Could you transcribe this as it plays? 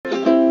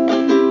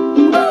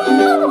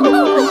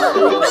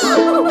Hello,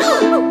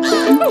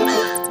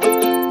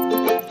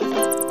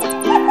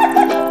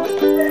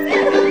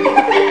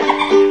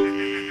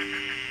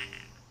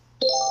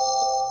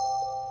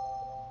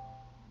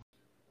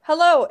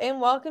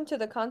 and welcome to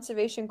the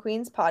Conservation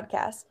Queens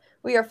podcast.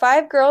 We are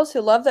 5 girls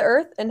who love the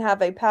earth and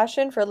have a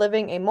passion for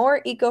living a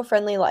more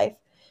eco-friendly life.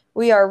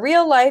 We are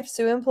real-life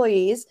zoo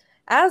employees.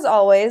 As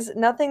always,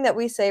 nothing that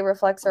we say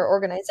reflects our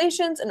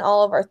organizations, and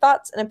all of our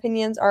thoughts and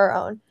opinions are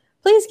our own.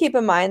 Please keep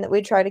in mind that we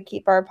try to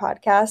keep our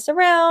podcast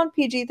around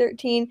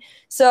PG-13,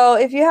 so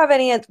if you have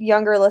any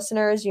younger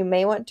listeners, you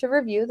may want to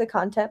review the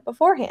content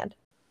beforehand.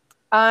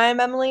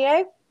 I'm Emily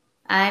A.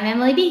 I'm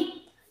Emily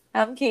B.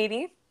 I'm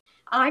Katie.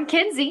 I'm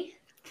Kinsey.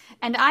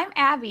 And I'm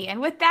Abby.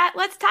 And with that,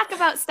 let's talk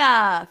about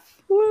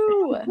stuff.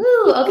 Woo!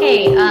 Woo!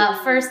 Okay,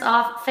 first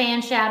off,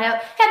 fan shout out.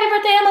 Happy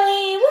birthday,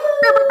 Emily! Woo!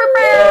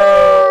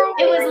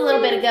 It was a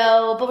little bit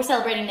ago, but we're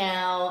celebrating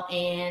now,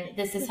 and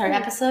this is her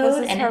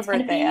episode. This is her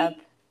birthday up.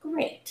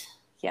 Great.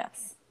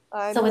 Yes.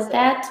 So with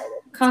that,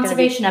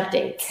 conservation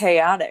updates.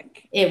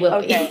 Chaotic. It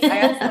will be. I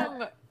have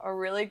some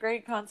really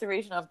great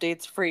conservation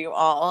updates for you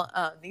all.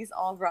 These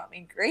all brought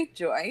me great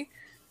joy.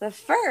 The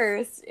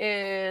first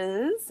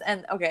is,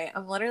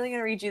 I'm literally going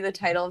to read you the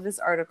title of this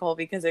article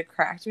because it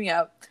cracked me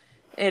up.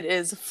 It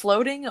is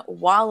Floating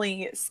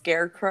Wally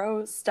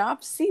Scarecrow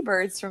Stops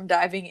Seabirds from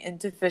Diving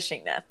into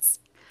Fishing Nets.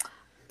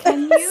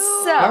 Can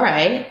you? All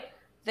right.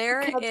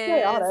 There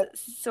is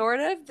sort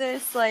of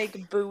this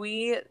like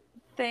buoy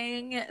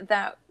thing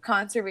that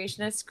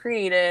conservationists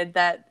created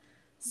that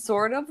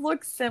sort of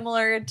looks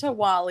similar to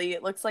Wally.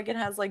 It looks like it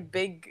has like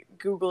big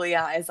googly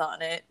eyes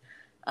on it.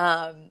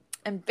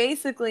 And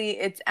basically,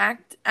 it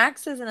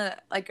acts as an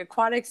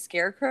aquatic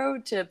scarecrow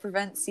to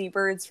prevent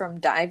seabirds from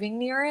diving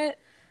near it,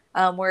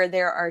 where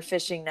there are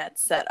fishing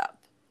nets set up.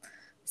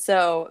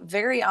 So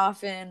very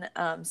often,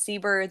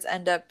 seabirds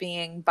end up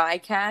being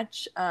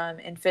bycatch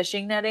in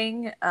fishing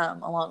netting,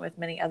 along with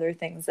many other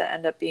things that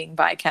end up being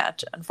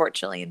bycatch,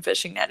 unfortunately, in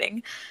fishing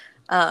netting,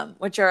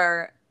 which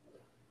are...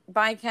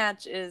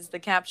 Bycatch is the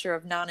capture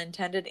of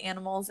non-intended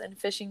animals in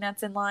fishing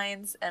nets and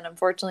lines, and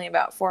unfortunately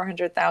about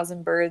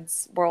 400,000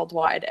 birds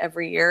worldwide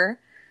every year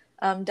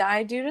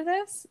die due to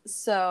this.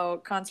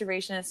 So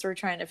conservationists were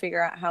trying to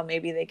figure out how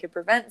maybe they could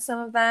prevent some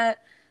of that,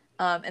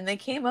 and they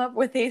came up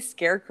with a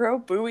scarecrow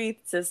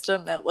buoy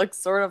system that looks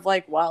sort of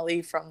like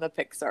Wall-E from the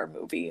Pixar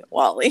movie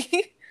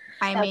Wall-E.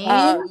 I mean,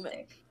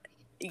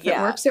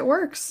 yeah, it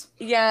works.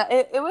 Yeah,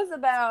 it was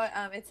about,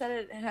 it said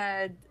it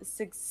had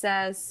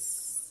success.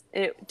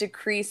 It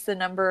decreased the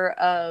number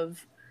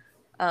of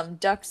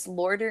ducks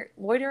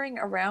loitering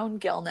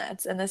around gill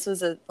nets, and this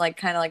was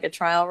kind of like a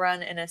trial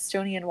run in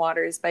Estonian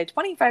waters by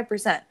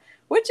 25%,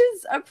 which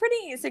is a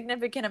pretty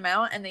significant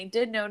amount. And they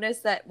did notice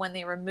that when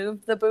they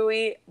removed the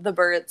buoy, the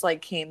birds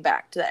came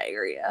back to that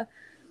area,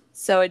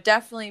 so it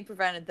definitely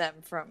prevented them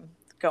from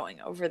going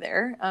over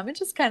there. It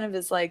just kind of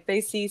is like they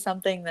see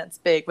something that's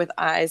big with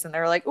eyes, and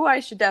they're like, "Oh,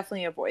 I should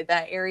definitely avoid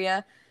that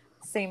area."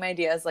 Same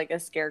idea as like a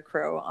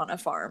scarecrow on a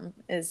farm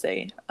is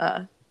a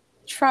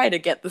try to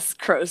get the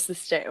crows to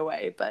stay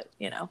away, but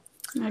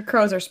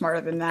Crows are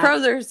smarter than that.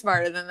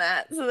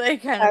 So they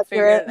kind of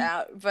figured it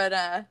out.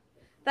 But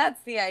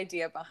that's the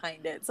idea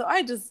behind it. So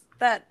I just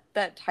that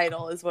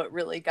title is what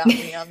really got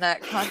me on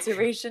that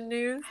conservation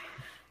news.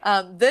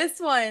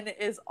 This one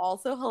is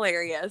also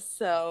hilarious.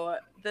 So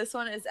this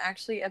one is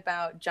actually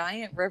about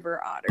giant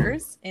river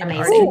otters in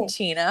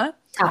Argentina.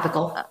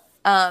 Topical.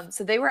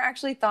 So they were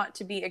actually thought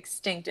to be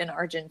extinct in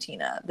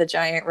Argentina, the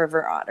giant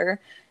river otter.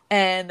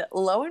 And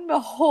lo and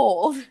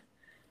behold,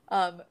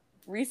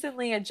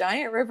 recently a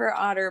giant river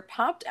otter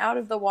popped out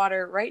of the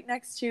water right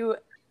next to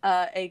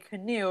a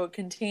canoe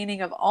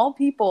containing, of all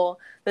people,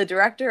 the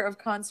director of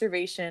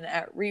conservation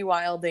at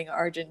Rewilding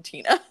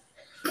Argentina.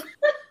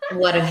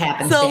 What had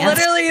happened? So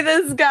literally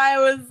this guy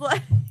was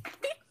like,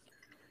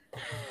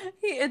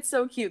 it's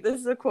so cute.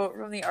 This is a quote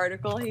from the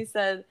article. He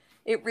said,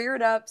 "It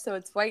reared up, so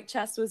its white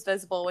chest was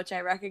visible, which I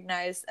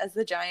recognized as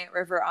the giant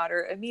river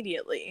otter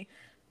immediately.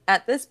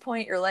 At this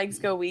point, your legs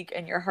go weak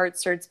and your heart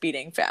starts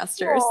beating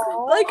faster." Aww.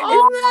 Isn't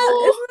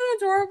that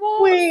adorable?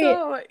 Wait,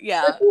 so,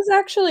 yeah. This is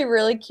actually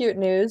really cute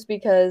news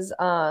because,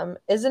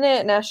 isn't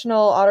it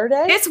National Otter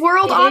Day? It's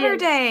World Otter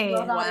Day.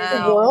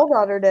 World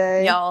Otter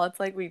Day. Y'all, it's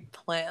like we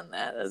planned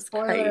that. That's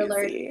crazy.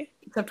 Alert.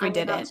 Except we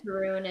didn't. To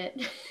ruin it.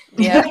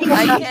 Yeah,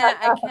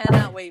 I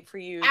cannot wait for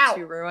you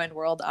to ruin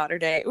World Otter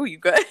Day. Ooh, you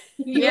good?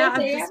 Yeah,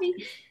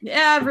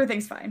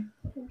 everything's fine.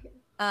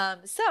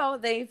 So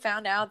they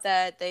found out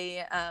that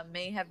they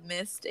may have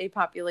missed a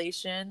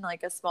population,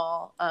 like a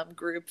small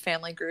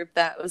family group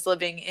that was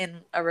living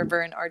in a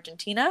river in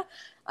Argentina.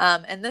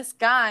 And this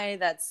guy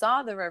that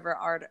saw the river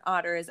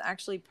otter is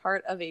actually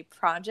part of a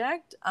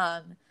project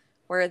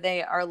where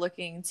they are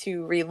looking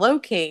to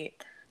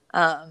relocate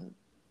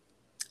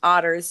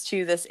otters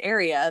to this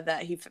area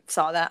that he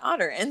saw that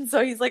otter in.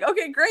 So he's like,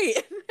 okay,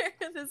 great.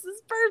 This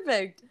is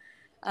perfect.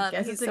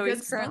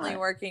 He's currently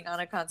working on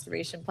a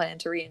conservation plan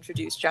to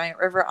reintroduce giant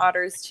river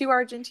otters to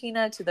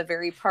Argentina, to the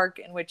very park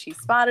in which he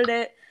spotted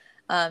it.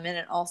 and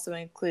it also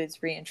includes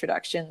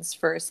reintroductions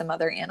for some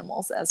other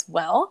animals as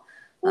well,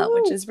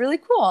 which is really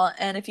cool.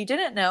 And if you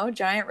didn't know,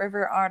 giant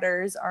river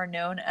otters are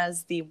known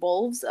as the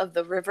wolves of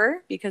the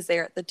river because they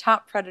are the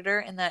top predator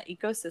in that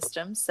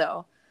ecosystem.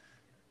 So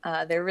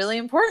they're really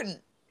important.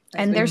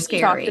 And they're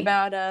scary. Talked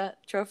about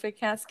trophic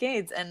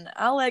cascades, and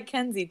I'll let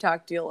Kenzie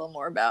talk to you a little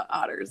more about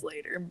otters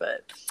later,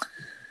 but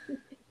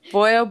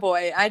boy, oh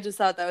boy, I just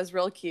thought that was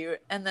real cute.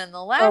 And then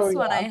the last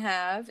one I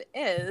have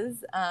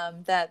is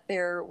that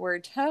there were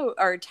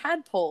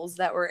tadpoles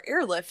that were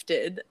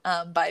airlifted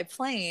by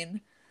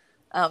plane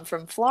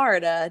from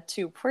Florida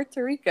to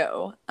Puerto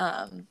Rico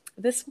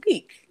this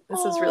week.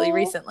 This was really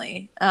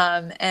recently.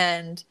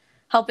 And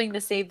helping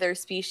to save their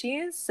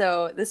species.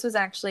 So this was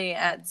actually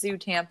at Zoo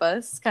Tampa.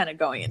 This is kind of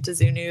going into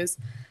zoo news.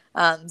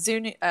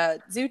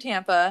 Zoo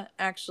Tampa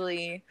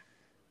actually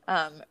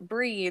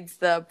breeds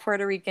the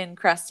Puerto Rican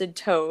crested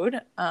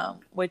toad,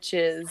 which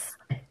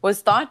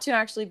was thought to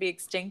actually be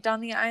extinct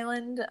on the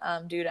island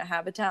due to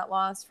habitat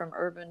loss from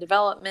urban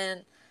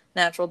development,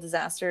 natural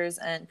disasters,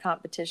 and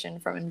competition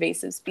from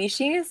invasive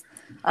species.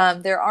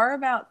 There are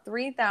about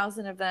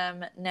 3,000 of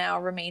them now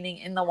remaining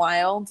in the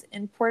wild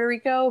in Puerto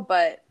Rico,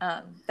 but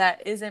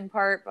that is in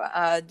part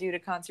due to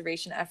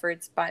conservation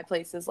efforts by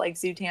places like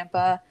Zoo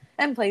Tampa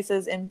and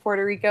places in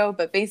Puerto Rico.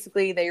 But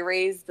basically, they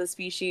raise the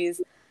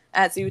species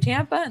at Zoo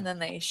Tampa, and then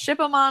they ship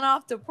them on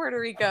off to Puerto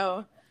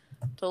Rico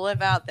to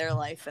live out their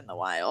life in the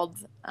wild.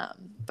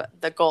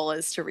 But the goal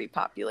is to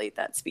repopulate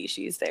that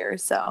species there.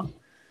 So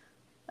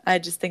I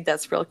just think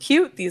that's real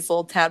cute. These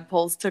little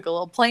tadpoles took a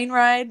little plane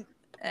ride,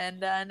 and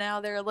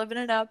now they're living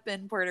it up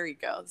in Puerto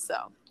Rico.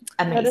 So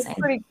amazing. That is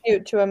pretty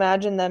cute to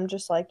imagine them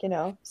just like,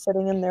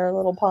 sitting in their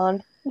little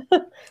pond.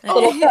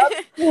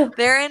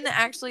 They're in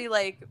actually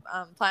like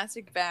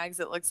plastic bags,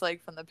 it looks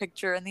like from the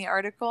picture in the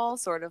article,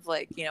 sort of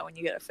like, when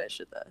you get a fish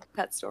at the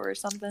pet store or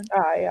something.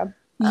 Yeah.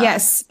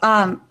 Yes.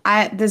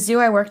 The zoo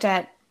I worked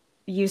at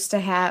we used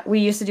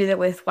to do that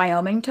with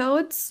Wyoming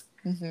toads.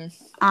 Mm-hmm.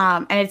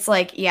 And it's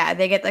like,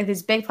 they get like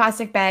these big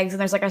plastic bags, and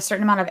there's like a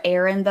certain amount of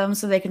air in them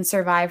so they can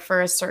survive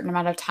for a certain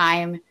amount of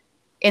time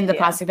in the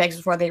plastic bags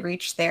before they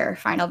reach their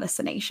final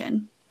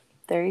destination.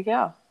 There you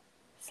go.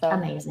 So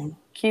amazing.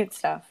 Cute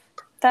stuff.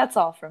 That's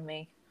all from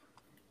me.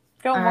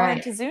 Go more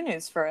into zoo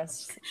news for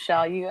us,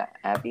 shall you,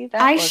 Abby?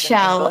 I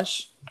shall.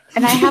 English.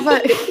 And I have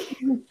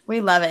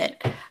we love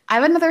it. I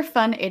have another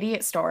fun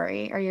idiot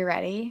story. Are you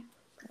ready?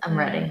 I'm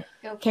ready.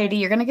 Katie,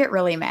 you're going to get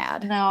really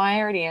mad. No, I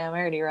already am. I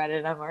already read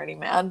it. I'm already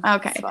mad.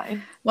 Okay. It's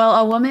fine. Well,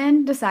 a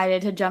woman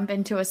decided to jump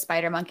into a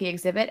spider monkey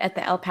exhibit at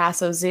the El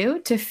Paso Zoo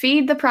to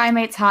feed the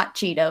primates hot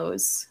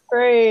Cheetos.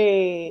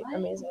 Great.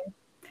 Amazing.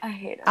 I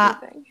hate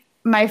everything.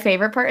 My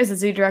favorite part is the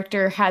zoo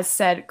director has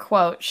said,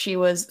 quote, she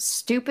was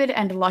stupid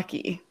and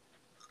lucky.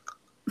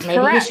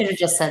 Maybe he should have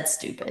just said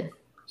stupid.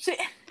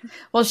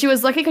 Well, she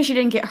was lucky because she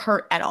didn't get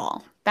hurt at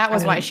all. That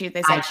was why they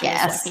said she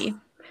was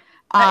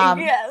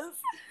lucky. Yes.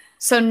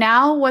 So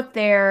now what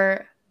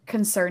they're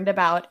concerned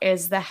about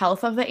is the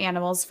health of the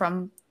animals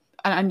from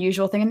an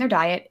unusual thing in their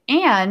diet,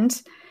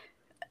 and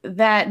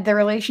that the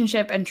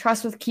relationship and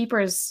trust with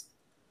keepers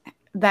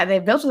that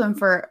they've built with them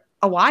for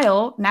a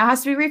while now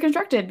has to be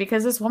reconstructed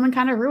because this woman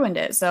kind of ruined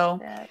it.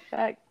 So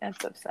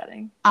that's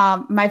upsetting.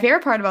 My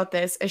favorite part about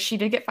this is she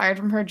did get fired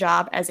from her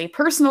job as a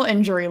personal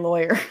injury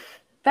lawyer.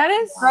 That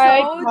is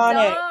so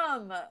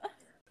dumb.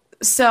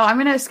 So I'm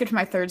going to skip to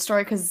my third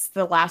story because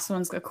the last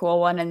one's a cool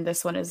one and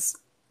this one is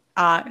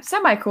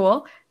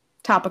semi-cool,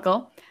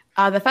 topical.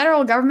 The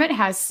federal government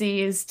has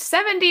seized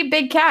 70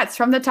 big cats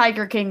from the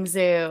Tiger King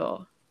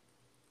Zoo.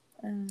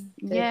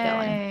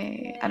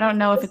 Yay. I don't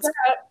know if it's...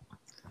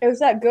 Is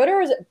that good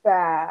or is it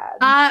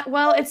bad?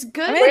 Well, it's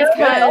good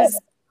because...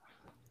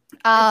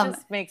 it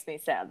just makes me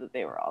sad that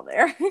they were all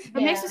there. It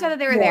makes me sad that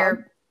they were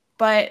there.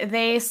 But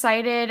they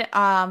cited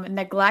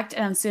neglect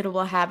and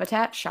unsuitable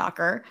habitat,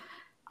 shocker,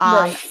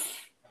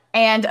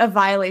 and a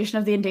violation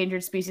of the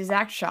Endangered Species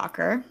Act,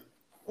 shocker,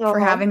 for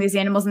having these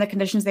animals in the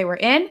conditions they were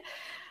in.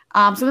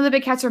 Some of the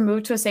big cats were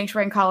moved to a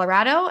sanctuary in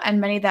Colorado,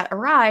 and many that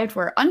arrived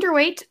were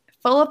underweight,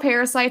 full of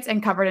parasites,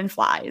 and covered in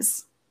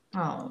flies.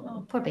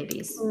 Oh, poor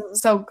babies.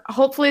 So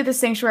hopefully the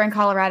sanctuary in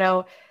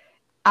Colorado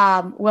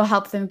will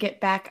help them get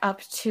back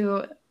up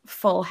to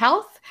full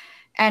health.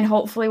 And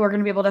hopefully we're going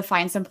to be able to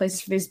find some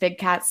places for these big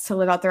cats to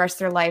live out the rest of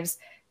their lives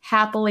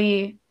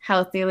happily,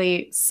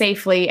 healthily,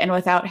 safely, and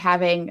without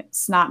having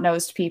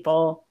snot-nosed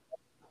people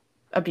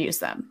abuse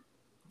them.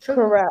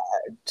 Correct.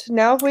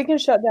 Now if we can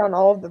shut down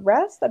all of the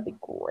rest, that'd be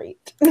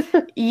great.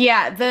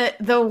 Yeah,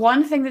 the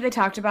one thing that they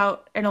talked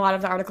about in a lot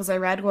of the articles I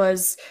read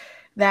was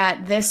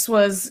that this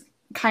was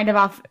kind of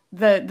off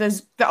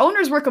the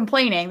owners were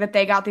complaining that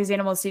they got these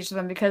animals seized to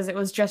them because it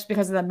was just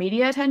because of the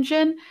media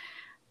attention.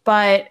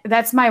 But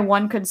that's my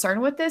one concern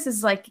with this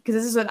is like, because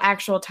this is an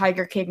actual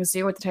Tiger King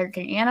Zoo with the Tiger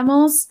King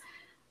animals.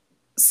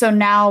 So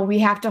now we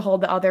have to hold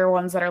the other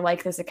ones that are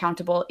like this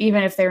accountable,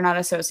 even if they're not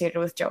associated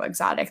with Joe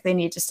Exotic. They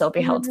need to still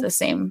be held to the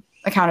same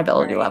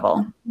accountability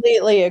level.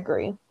 Completely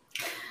agree.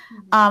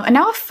 And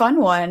now a fun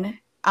one.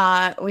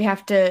 we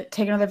have to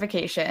take another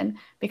vacation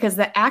because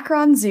the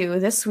Akron Zoo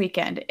this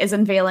weekend is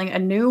unveiling a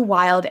new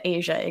Wild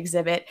Asia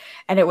exhibit,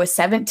 and it was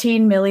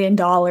 $17 million,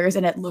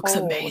 and it looks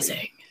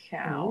amazing.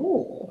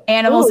 Cow.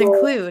 Animals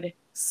include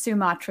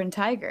Sumatran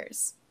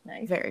tigers.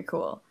 Nice. Very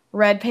cool.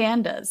 Red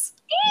pandas.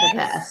 The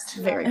best.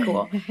 Very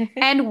cool.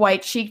 And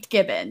white-cheeked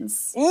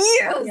gibbons.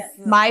 Yes.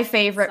 My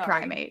favorite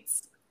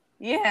primates.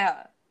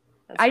 Yeah.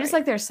 I just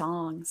like their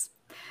songs.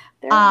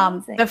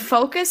 The The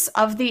focus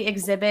of the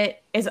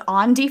exhibit is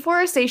on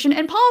deforestation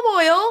and palm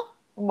oil.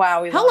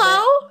 Wow, we love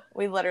it.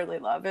 We literally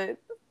love it.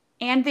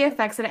 And the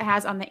effects that it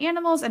has on the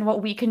animals and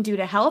what we can do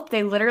to help.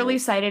 They literally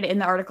cited in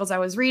the articles I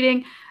was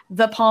reading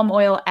the palm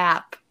oil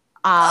app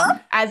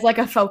as like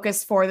a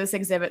focus for this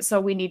exhibit. So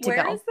we need to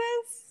go. Where is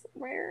this?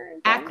 Where?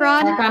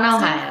 Akron,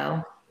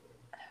 Ohio.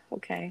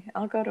 Okay,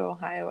 I'll go to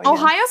Ohio.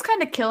 Ohio's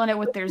kind of killing it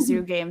with their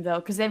zoo game though,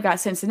 because they've got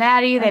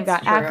Cincinnati, they've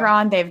got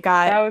Akron, they've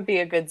got. That would be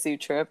a good zoo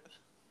trip.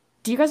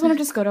 Do you guys want to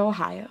just go to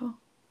Ohio?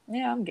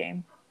 Yeah, I'm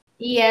game.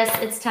 Yes,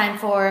 it's time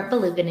for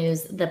Beluga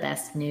News, the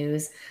best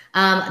news.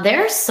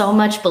 There's so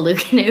much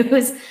Beluga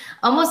news.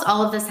 Almost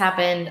all of this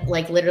happened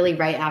like literally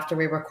right after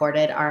we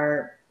recorded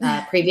our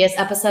previous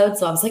episode.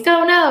 So I was like,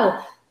 oh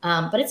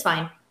no, but it's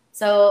fine.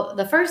 So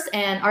the first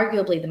and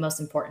arguably the most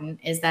important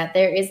is that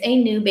there is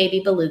a new baby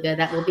beluga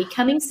that will be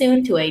coming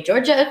soon to a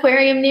Georgia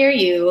aquarium near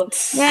you.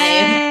 Yay! I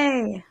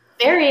am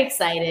very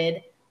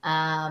excited.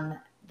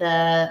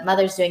 The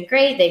mother's doing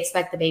great. They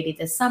expect the baby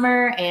this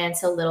summer. And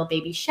so little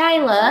baby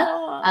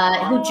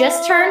Shyla, who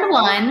just turned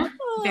 1,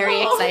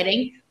 very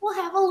exciting, will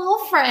have a little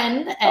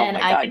friend. And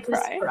I could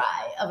just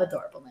cry of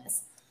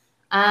adorableness.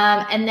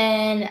 And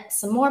then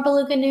some more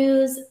beluga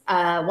news.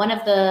 One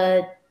of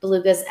the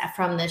belugas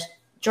from the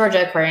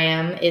Georgia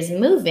Aquarium is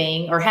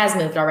moving, or has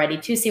moved already,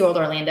 to SeaWorld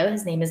Orlando.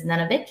 His name is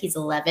Nunavik. He's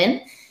 11.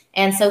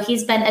 And so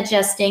he's been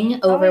adjusting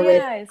over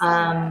with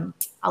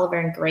Oliver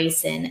and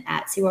Grayson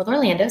at SeaWorld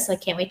Orlando. So I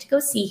can't wait to go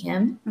see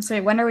him.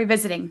 So when are we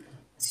visiting?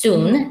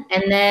 Soon.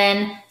 And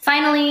then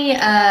finally,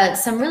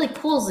 some really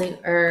cool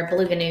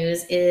beluga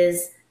news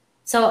is,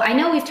 so I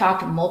know we've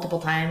talked multiple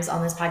times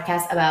on this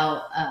podcast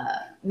about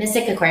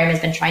Mystic Aquarium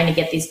has been trying to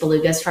get these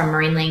belugas from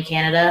Marine Lane,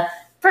 Canada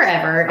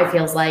forever. It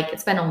feels like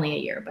it's been only a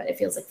year, but it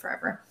feels like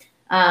forever.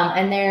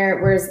 And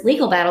there was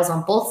legal battles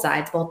on both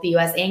sides, both the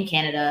US and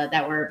Canada,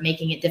 that were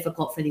making it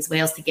difficult for these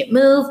whales to get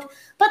moved.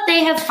 But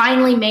they have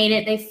finally made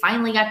it. They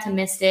finally got to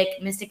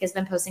Mystic. Mystic has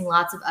been posting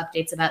lots of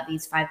updates about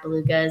these 5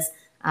 belugas.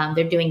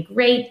 They're doing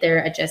great.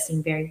 They're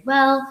adjusting very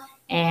well.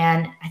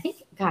 And I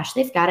think, gosh,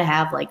 they've got to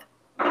have like,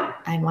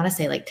 I want to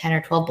say like 10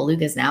 or 12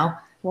 belugas now.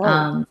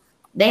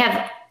 They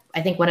have,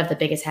 I think, one of the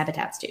biggest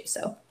habitats too.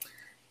 So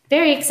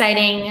very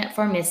exciting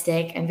for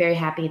Mystic. I'm very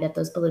happy that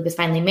those belugas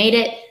finally made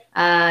it.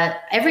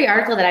 Every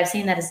article that I've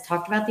seen that has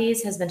talked about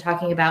these has been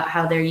talking about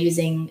how they're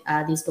using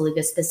these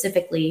belugas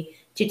specifically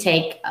to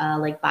take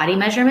like body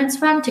measurements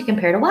from to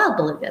compare to wild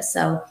belugas.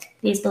 So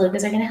these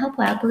belugas are going to help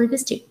wild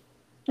belugas too.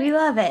 We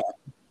love it.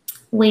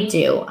 We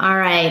do. All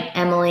right,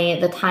 Emily,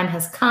 the time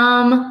has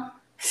come.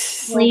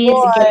 Please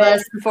give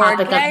us the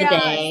topic of the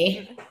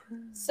day.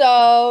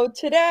 So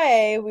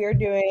today we are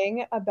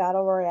doing a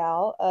battle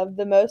royale of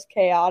the most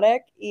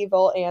chaotic,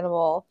 evil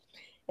animal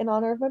in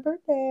honor of my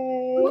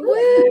birthday.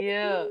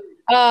 Yeah.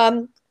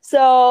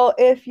 So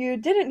if you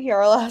didn't hear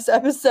our last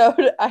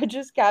episode, I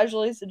just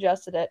casually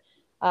suggested it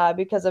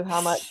because of how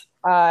much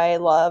I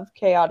love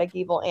chaotic,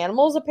 evil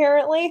animals,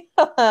 apparently.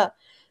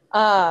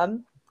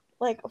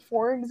 Like,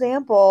 for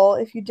example,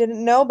 if you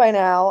didn't know by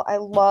now, I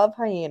love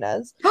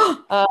hyenas.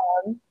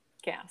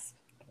 Gasp.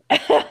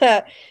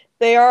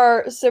 They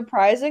are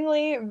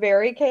surprisingly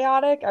very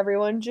chaotic.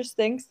 Everyone just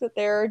thinks that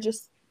they're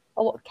just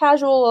a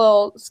casual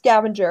little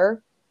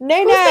scavenger.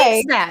 Nay, Who nay.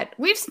 thinks that?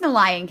 We've seen The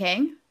Lion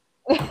King.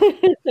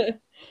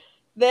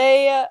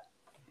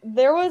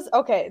 There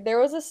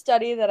was a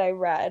study that I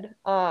read.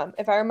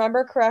 If I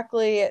remember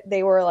correctly,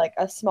 they were like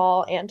a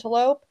small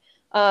antelope.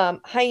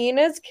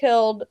 Hyenas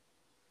killed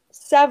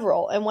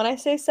several, and when I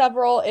say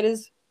several, it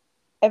is,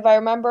 if I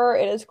remember,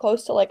 it is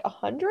close to like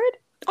 100.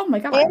 Oh my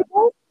god!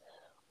 Animals,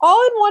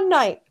 all in one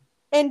night,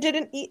 and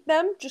didn't eat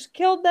them, just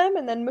killed them,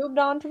 and then moved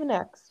on to the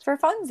next. For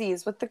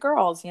funsies with the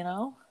girls, you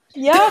know?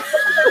 Yeah.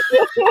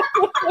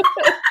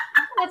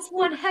 That's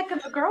one heck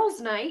of a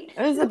girls' night.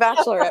 It was a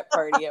bachelorette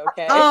party,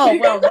 okay? Oh,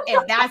 well,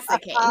 if that's the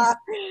case.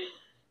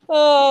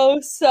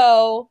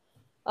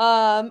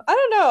 I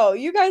don't know.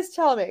 You guys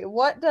tell me.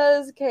 What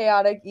does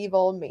chaotic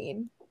evil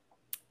mean?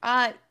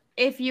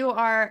 If you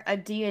are a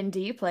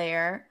D&D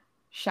player,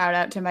 shout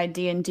out to my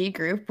D&D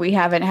group. We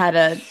haven't had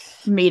a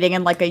meeting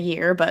in like a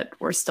year, but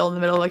we're still in the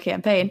middle of a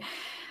campaign.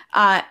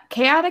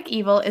 Chaotic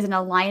evil is an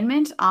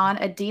alignment on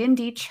a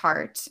D&D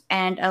chart,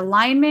 and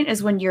alignment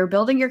is when you're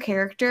building your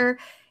character.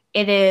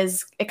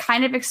 It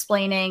kind of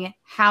explaining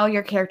how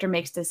your character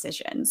makes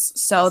decisions.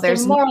 So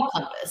there's moral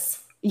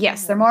compass.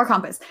 Yes, they're moral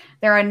compass.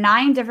 There are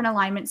 9 different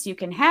alignments you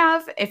can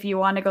have. If you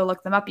want to go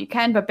look them up, you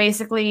can. But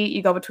basically,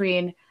 you go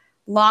between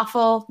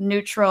lawful,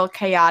 neutral,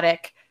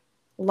 chaotic,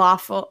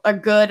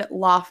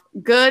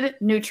 good,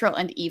 neutral,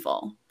 and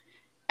evil.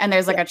 And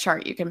there's like a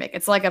chart you can make.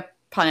 It's like a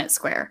Punnett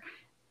Square.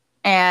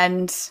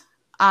 And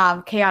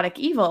chaotic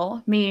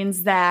evil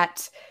means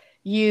that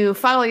you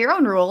follow your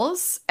own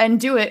rules and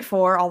do it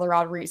for all the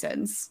wrong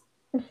reasons.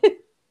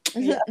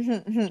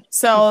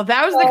 So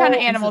that was the kind of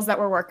animals that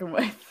we're working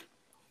with.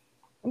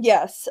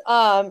 Yes.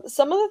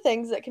 Some of the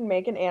things that can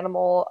make an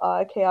animal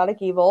chaotic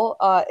evil.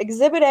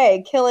 Exhibit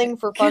A, killing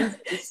for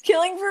funsies.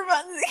 Killing for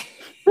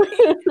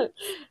funsies.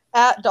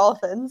 At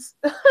dolphins.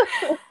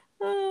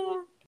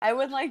 I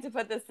would like to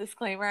put this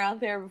disclaimer out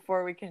there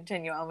before we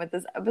continue on with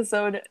this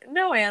episode.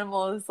 No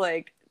animal is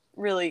like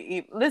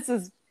really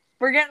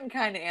we're getting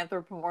kind of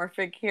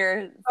anthropomorphic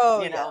here.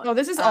 Oh, you know. Oh,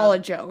 this is all a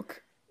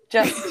joke.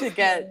 Just to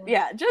get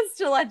just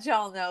to let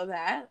y'all know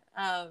that.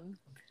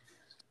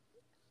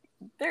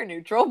 They're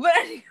neutral, but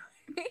anyway,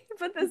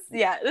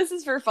 this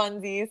is for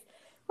funsies.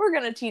 We're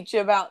gonna teach you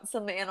about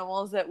some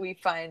animals that we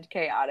find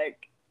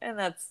chaotic, and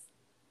that's,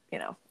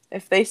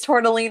 if they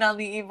sort of lean on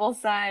the evil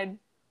side,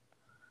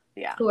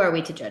 who are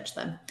we to judge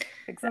them?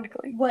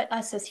 Exactly. What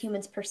us as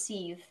humans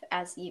perceive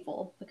as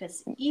evil,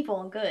 because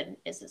evil and good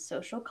is a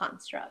social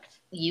construct.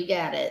 You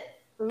got it.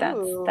 That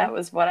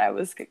was what I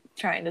was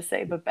trying to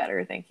say, but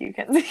better. Thank you,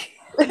 Kenzie.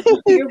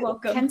 You're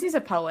welcome. Kenzie's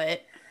a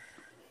poet.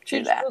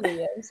 She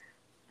truly is.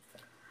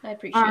 I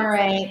appreciate it. All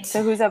right.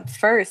 So who's up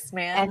first,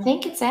 man? I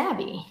think it's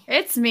Abby.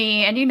 It's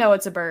me, and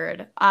it's a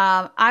bird.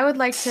 I would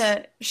like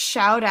to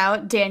shout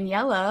out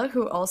Daniela,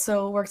 who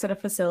also works at a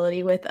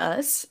facility with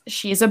us.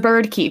 She's a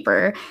bird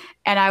keeper,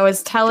 and I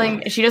was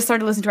she just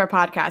started listening to our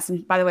podcast,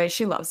 and by the way,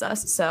 she loves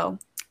us, so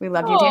we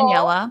love you,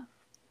 Daniela.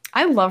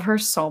 I love her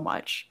so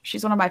much.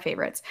 She's one of my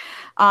favorites.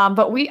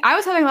 But I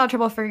was having a lot of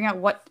trouble figuring out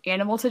what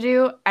animal to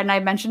do, and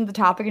I mentioned the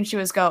topic, and she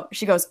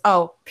goes,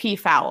 "Oh,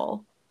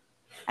 peafowl."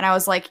 And I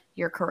was like,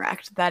 "You're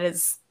correct. That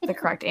is the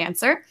correct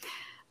answer."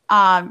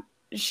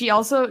 She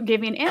also gave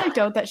me an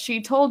anecdote that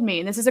she told me,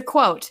 and this is a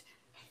quote: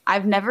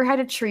 "I've never had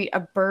to treat a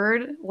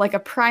bird like a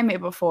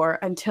primate before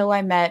until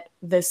I met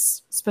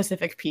this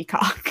specific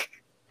peacock."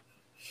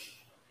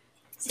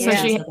 So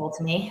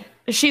to me.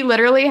 She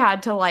literally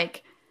had to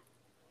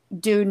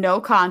do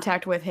no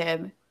contact with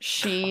him.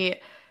 She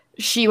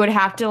would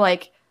have to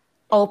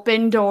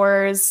open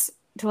doors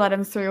to let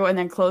him through and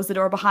then close the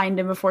door behind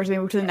him before she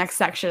moved to the next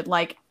section.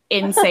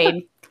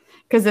 Insane,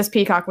 because this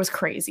peacock was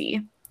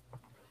crazy.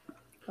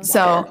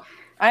 So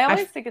I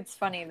always think it's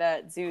funny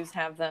that zoos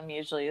have them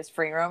usually as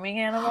free roaming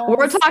animals.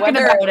 We're talking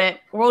about it.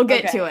 We'll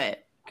get to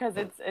it. Because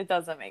it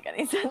doesn't make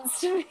any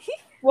sense to me.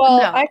 Well,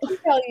 no. I can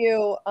tell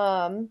you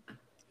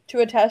to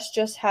attest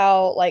just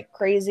how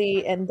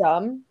crazy and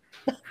dumb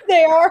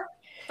they are.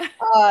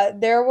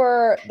 There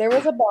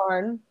was a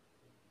barn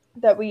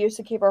that we used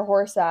to keep our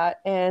horse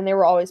at, and there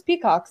were always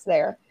peacocks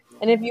there.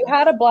 And if you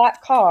had a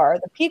black car,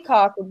 the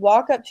peacock would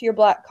walk up to your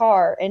black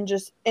car and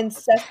just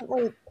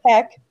incessantly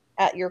peck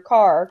at your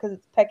car because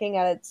it's pecking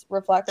at its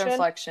reflection. The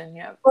reflection,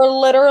 yeah. For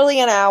literally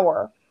an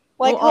hour.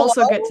 We'll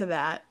also get to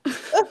that.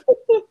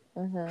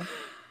 Mm-hmm.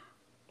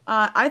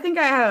 I think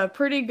I have a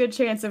pretty good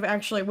chance of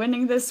actually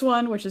winning this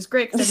one, which is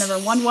great because I've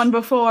never won one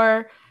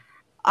before.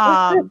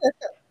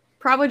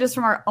 Probably just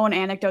from our own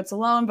anecdotes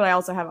alone, but I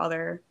also have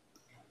other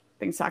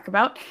things to talk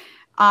about.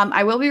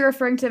 I will be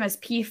referring to them as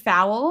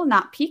peafowl,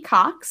 not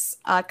peacocks.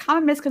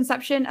 Common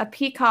misconception, a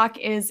peacock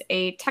is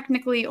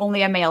technically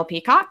only a male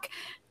peacock.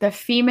 The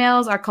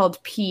females are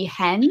called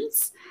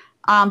peahens,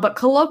 but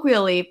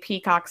colloquially,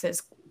 peacocks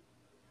it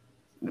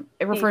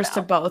refers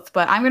to both.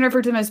 But I'm going to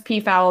refer to them as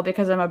peafowl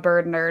because I'm a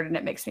bird nerd and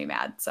it makes me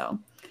mad. So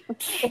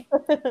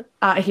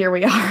here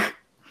we are.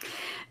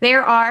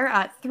 There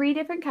are 3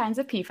 different kinds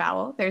of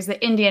peafowl. There's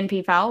the Indian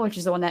peafowl, which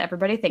is the one that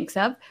everybody thinks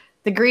of.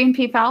 The green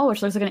peafowl,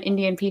 which looks like an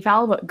Indian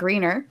peafowl, but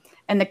greener.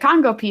 And the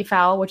Congo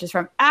peafowl, which is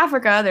from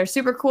Africa. They're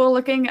super cool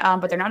looking,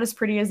 but they're not as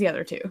pretty as the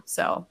other 2.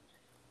 So,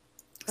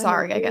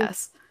 sorry, I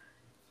guess.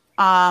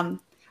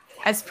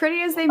 As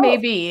pretty as they may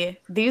be,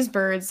 these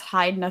birds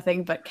hide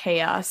nothing but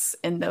chaos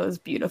in those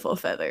beautiful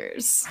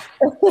feathers.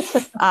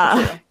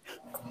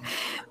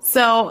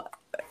 So,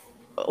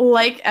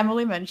 like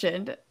Emily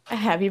mentioned,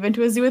 have you been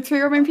to a zoo with 3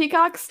 roaming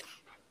peacocks?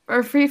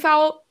 Or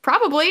peafowl?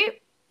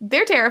 Probably.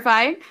 They're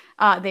terrifying.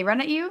 They run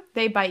at you,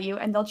 they bite you,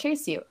 and they'll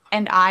chase you.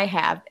 And I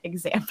have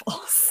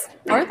examples.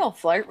 Or they'll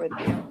flirt with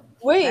you.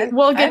 Wait.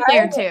 We'll get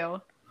there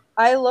too.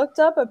 I looked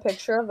up a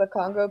picture of the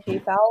Congo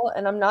peafowl,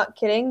 and I'm not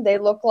kidding. They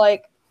look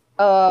like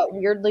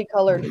weirdly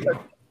colored turkey.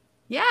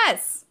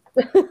 Yes.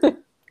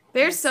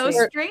 They're so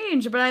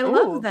strange, but I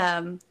love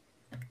them.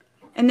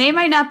 And they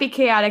might not be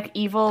chaotic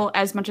evil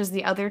as much as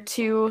the other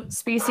 2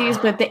 species,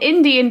 but the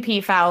Indian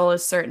peafowl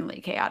is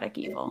certainly chaotic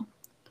evil.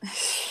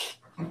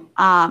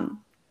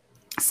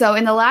 So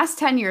in the last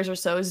 10 years or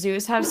so,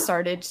 zoos have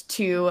started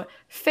to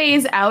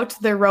phase out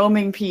the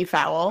roaming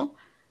peafowl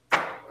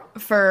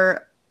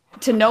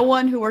to no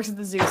one who works at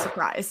the zoo,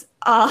 surprise.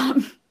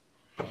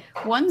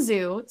 One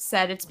zoo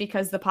said it's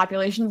because the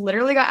population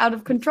literally got out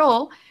of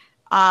control.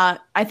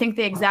 I think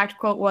the exact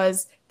quote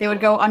was, they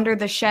would go under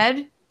the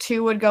shed,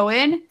 2 would go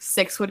in,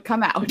 6 would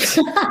come out.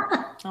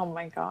 Oh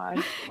my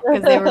God.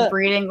 Because they were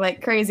breeding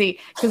like crazy.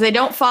 Because they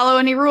don't follow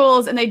any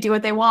rules and they do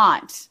what they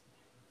want.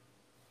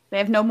 They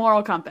have no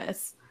moral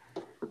compass.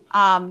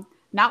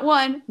 Not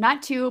one,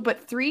 not two,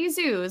 but 3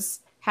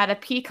 zoos had a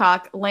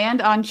peacock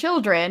land on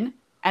children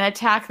and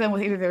attack them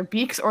with either their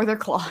beaks or their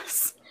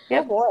claws.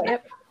 Yep.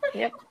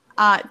 Yep.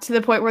 To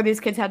the point where these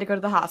kids had to go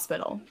to the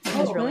hospital, which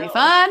was really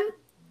fun.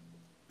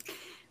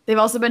 They've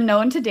also been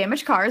known to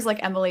damage cars,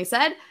 like Emily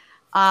said,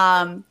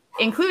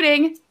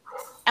 including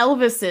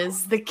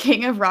Elvis's, the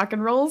king of rock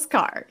and roll's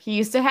car. He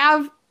used to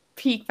have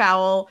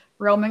peafowl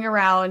roaming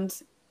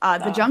around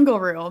the jungle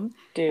room.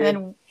 Dude. And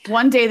then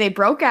one day they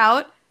broke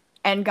out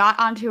and got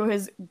onto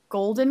his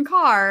golden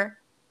car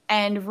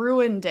and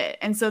ruined it.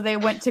 And so they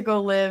went to go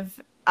live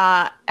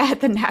at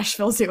the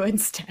Nashville Zoo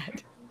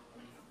instead.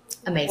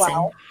 Amazing.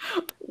 Wow.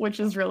 Which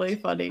is really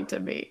funny to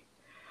me.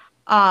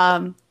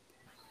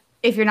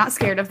 If you're not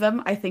scared of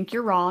them, I think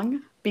you're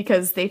wrong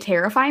because they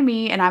terrify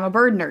me and I'm a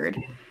bird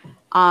nerd.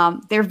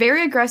 They're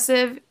very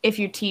aggressive if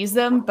you tease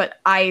them, but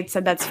I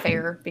said that's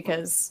fair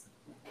because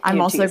I'm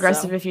also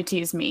aggressive if you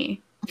tease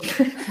me.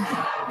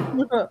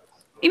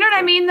 You know what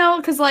I mean, though?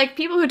 Because, like,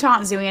 people who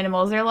taunt zoo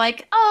animals, they're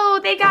like, oh,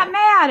 they got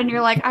mad. And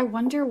you're like, I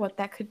wonder what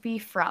that could be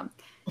from.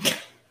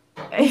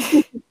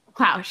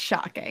 Wow,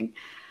 shocking.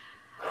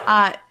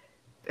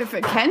 For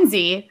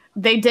Kenzie,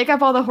 they dig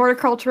up all the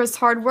horticulturists'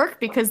 hard work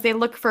because they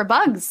look for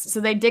bugs. So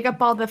they dig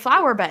up all the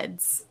flower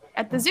beds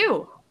at the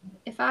zoo.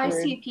 If I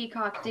see a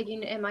peacock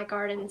digging in my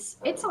gardens,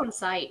 it's on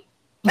site.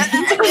 For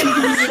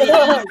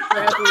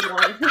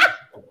everyone.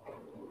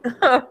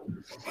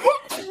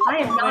 I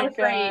am not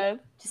afraid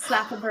to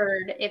slap a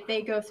bird if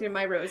they go through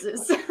my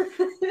roses.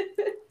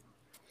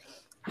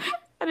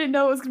 I didn't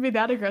know it was going to be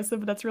that aggressive,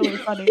 but that's really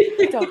funny.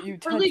 Don't you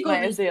touch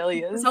my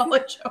azaleas. It's all a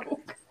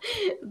joke.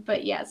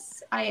 But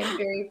yes, I am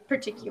very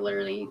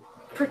particularly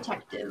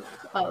protective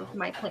of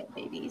my plant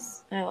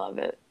babies. I love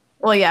it.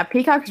 Well, yeah,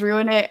 peacocks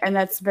ruin it, and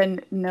that's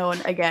been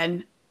known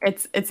again.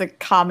 It's a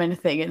common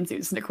thing in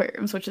zoos and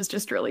aquariums, which is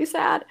just really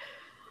sad.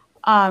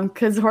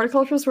 Because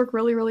horticulturists work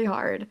really, really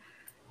hard.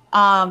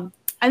 And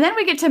then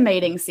we get to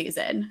mating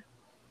season.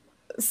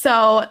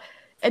 So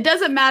it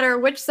doesn't matter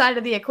which side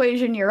of the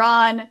equation you're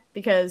on,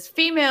 because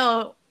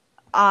female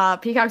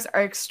peacocks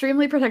are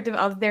extremely protective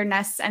of their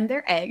nests and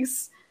their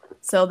eggs.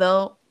 So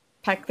they'll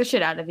peck the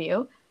shit out of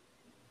you.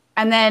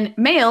 And then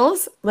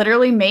males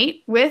literally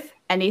mate with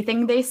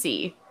anything they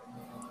see.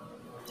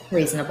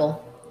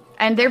 Reasonable.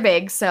 And they're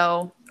big,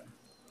 so,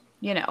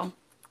 you know,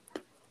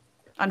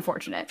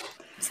 unfortunate.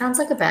 Sounds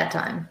like a bad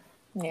time.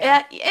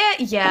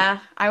 Yeah,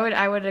 I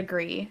would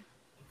agree.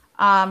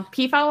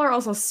 Peafowl are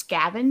also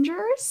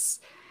scavengers,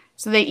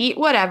 so they eat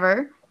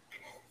whatever,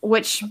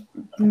 which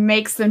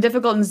makes them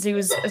difficult in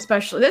zoos,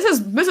 especially. This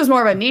is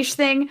more of a niche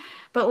thing,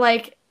 but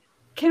like,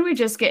 can we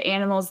just get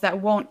animals that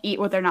won't eat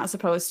what they're not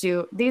supposed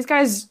to? These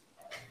guys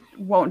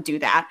won't do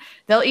that.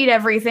 They'll eat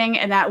everything,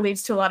 and that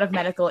leads to a lot of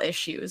medical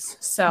issues.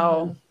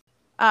 So,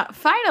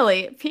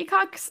 finally,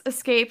 peacocks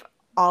escape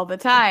all the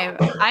time.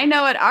 I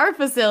know at our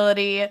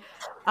facility,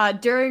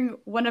 during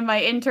one of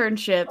my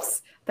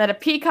internships, that a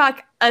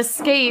peacock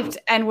escaped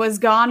and was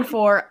gone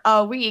for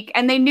a week,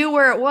 and they knew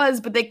where it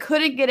was, but they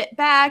couldn't get it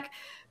back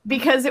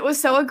because it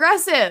was so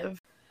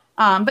aggressive.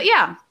 But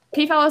yeah,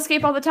 peafowl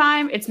escape all the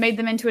time. It's made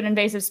them into an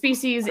invasive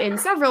species in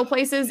several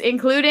places,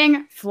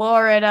 including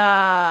Florida.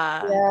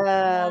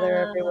 Yeah,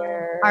 they're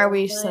everywhere. Are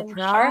we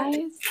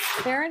surprised?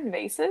 They're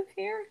invasive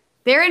here?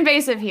 They're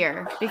invasive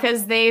here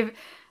because they've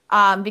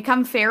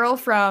become feral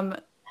from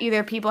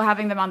either people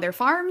having them on their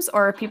farms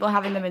or people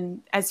having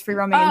them as free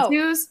roaming in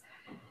zoos.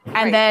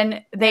 And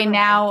then they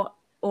now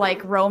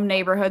like roam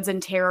neighborhoods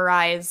and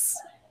terrorize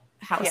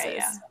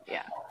houses.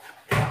 Yeah.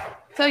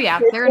 So yeah,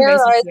 They they're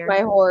invasive terrorized here.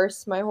 my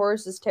horse. My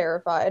horse is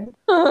terrified.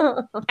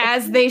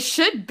 As they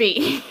should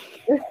be.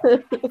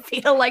 I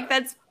feel like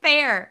that's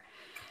fair.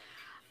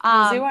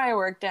 The zoo I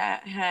worked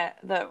at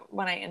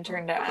when I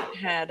interned at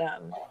had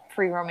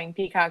free roaming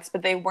peacocks,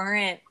 but they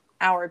weren't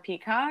our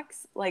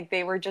peacocks. Like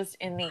they were just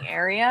in the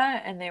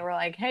area, and they were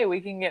like, "Hey,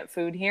 we can get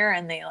food here,"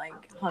 and they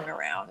like hung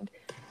around.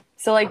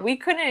 So like we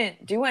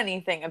couldn't do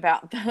anything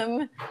about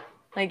them.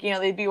 Like, you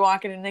know, they'd be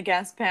walking in the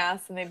guest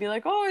pass, and they'd be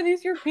like, "Oh, are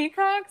these your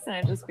peacocks?" And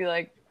I'd just be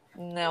like,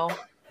 "No,"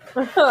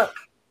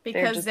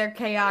 because they're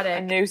chaotic,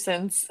 a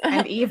nuisance,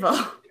 and evil.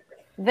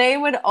 They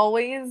would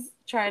always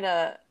try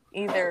to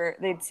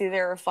they'd see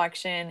their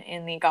reflection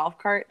in the golf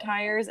cart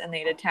tires and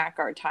they'd attack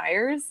our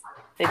tires.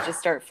 They'd just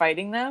start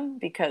fighting them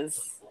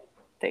because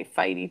they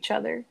fight each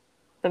other,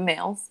 the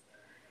males.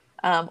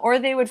 Or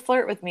they would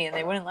flirt with me and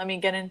they wouldn't let me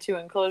get into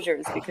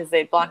enclosures because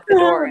they'd block the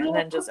door and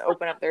then just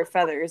open up their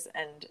feathers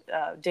and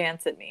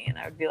dance at me. And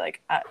I would be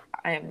like, I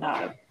am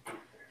not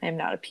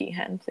a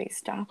peahen. Please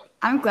stop.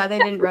 I'm glad they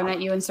didn't run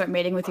at you and start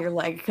mating with your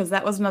leg, because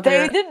that was another.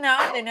 They did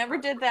not. They never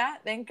did that.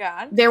 Thank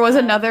God. There was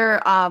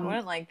another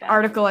wouldn't like that.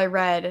 article I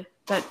read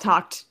that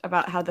talked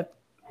about how the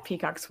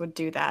peacocks would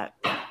do that.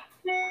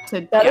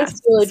 That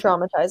is really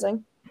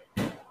traumatizing.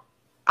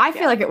 I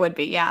feel like it would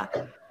be, yeah.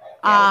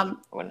 I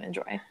wouldn't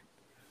enjoy.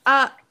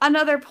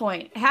 Another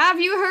point. Have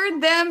you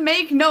heard them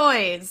make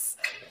noise?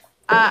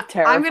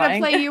 I'm going to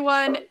play you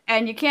one,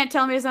 and you can't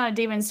tell me it's not a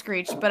demon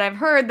screech, but I've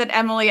heard that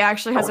Emily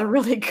actually has a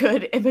really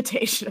good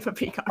imitation of a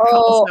peacock.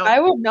 Oh, also. I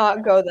would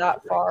not go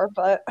that far,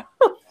 but...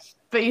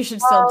 but you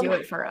should still do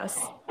it for us.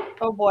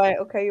 Oh boy.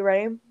 Okay, you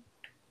ready?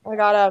 I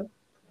gotta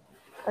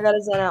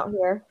zen out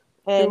here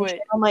and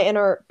channel my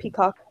inner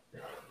peacock.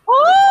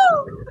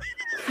 Oh!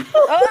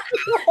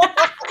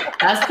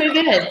 That's pretty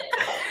good.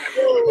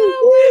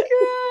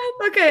 Oh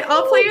my god. Okay,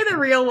 I'll play you the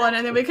real one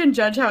and then we can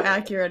judge how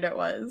accurate it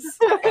was.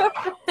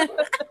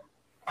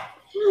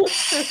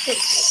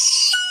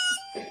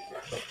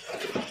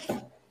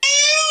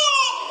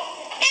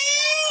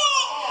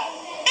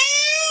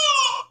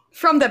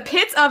 From the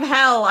pits of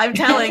hell, I'm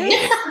telling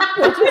you.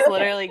 It just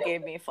literally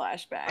gave me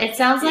flashbacks. It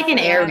sounds like an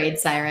air raid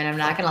siren, I'm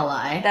not gonna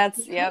lie.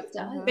 That's, yep.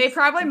 They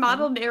probably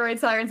modeled air raid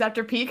sirens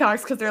after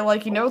peacocks because they're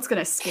like, you know what's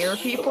gonna scare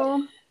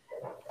people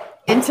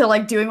into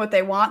like doing what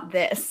they want?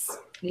 This.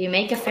 You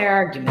make a fair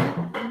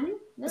argument.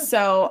 Mm-hmm.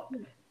 So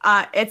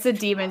it's a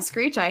demon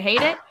screech. I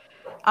hate it.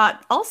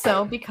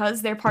 Also,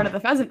 because they're part of the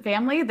pheasant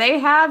family, they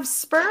have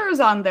spurs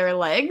on their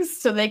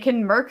legs so they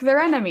can murk their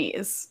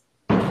enemies.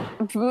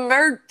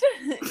 Murked.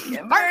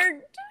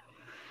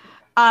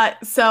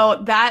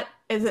 So that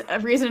is a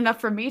reason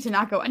enough for me to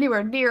not go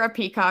anywhere near a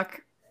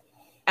peacock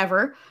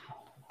ever.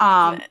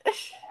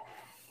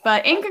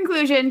 But in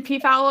conclusion,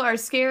 peafowl are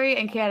scary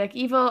and chaotic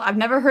evil. I've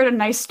never heard a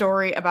nice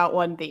story about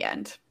one. The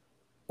end.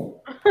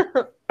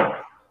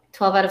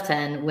 12 out of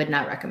 10 would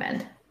not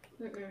recommend.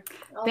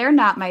 They're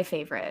not my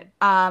favorite.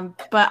 But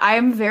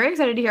I'm very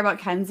excited to hear about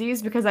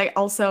Kenzie's because I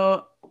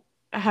also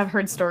have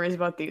heard stories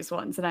about these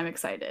ones and I'm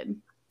excited.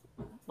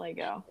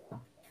 Lego.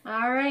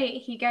 All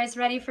right, you guys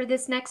ready for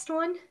this next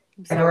one?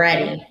 I'm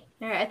ready.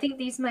 All right, I think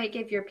these might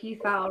give your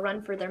peafowl a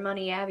run for their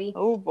money, Abby.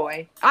 Oh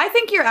boy. I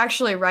think you're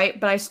actually right,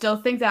 but I still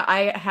think that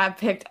I have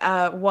picked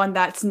one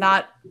that's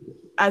not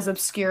as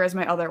obscure as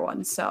my other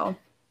ones. So.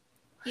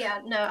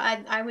 Yeah, no,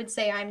 I would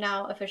say I'm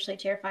now officially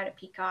terrified of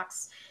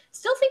peacocks.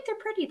 Still think they're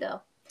pretty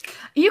though.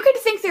 You could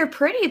think they're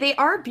pretty. They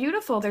are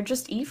beautiful. They're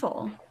just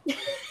evil.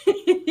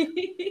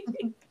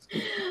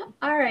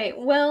 All right.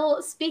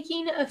 Well,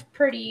 speaking of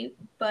pretty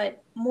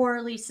but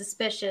morally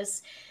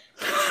suspicious,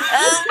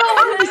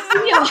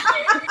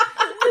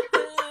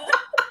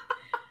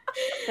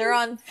 they're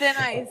on thin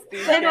ice.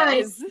 Thin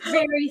ice,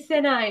 very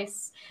thin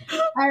ice.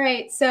 All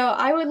right. So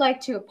I would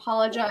like to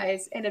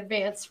apologize in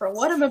advance for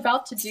what I'm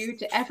about to do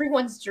to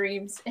everyone's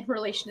dreams in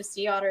relation to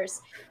sea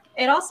otters.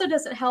 It also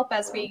doesn't help,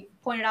 as we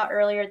pointed out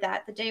earlier,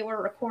 that the day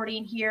we're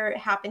recording here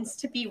happens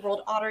to be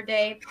World Otter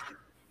Day.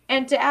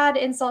 And to add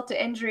insult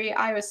to injury,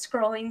 I was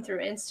scrolling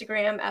through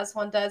Instagram, as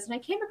one does, and I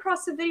came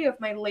across a video of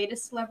my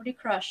latest celebrity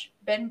crush,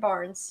 Ben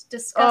Barnes,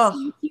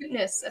 discussing the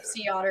cuteness of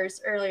sea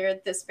otters earlier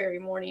this very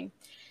morning.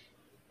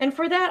 And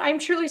for that, I'm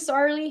truly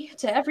sorry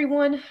to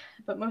everyone,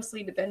 but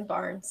mostly to Ben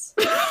Barnes.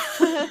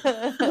 Here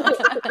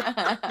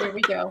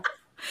we go.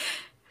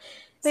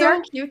 They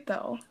are cute,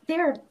 though.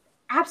 They're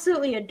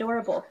absolutely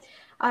adorable.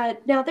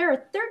 Now, there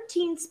are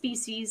 13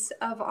 species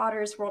of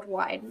otters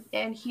worldwide,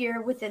 and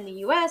here within the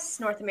U.S.,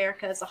 North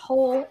America as a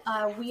whole,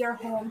 we are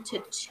home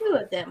to 2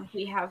 of them.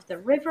 We have the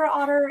river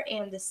otter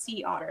and the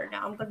sea otter.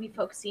 Now, I'm going to be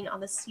focusing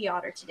on the sea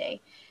otter today.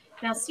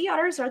 Now, sea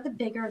otters are the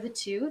bigger of the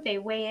 2. They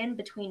weigh in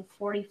between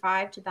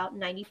 45 to about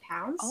 90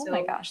 pounds. Oh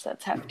my gosh,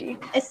 that's hefty.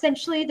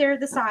 Essentially, they're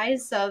the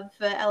size of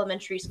an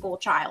elementary school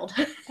child.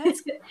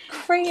 That's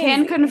crazy.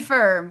 Can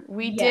confirm.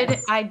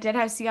 I did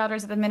have sea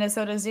otters at the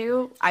Minnesota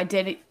Zoo. I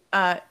did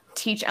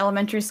teach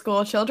elementary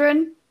school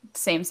children,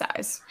 same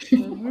size.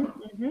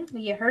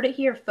 You heard it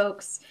here,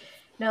 folks.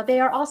 Now, they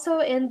are also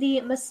in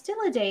the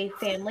Mastidae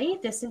family.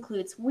 This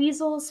includes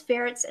weasels,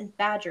 ferrets, and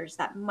badgers.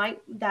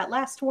 That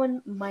last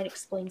one might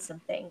explain some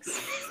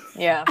things.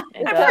 Yeah,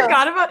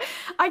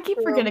 I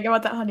keep forgetting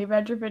about that honey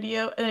badger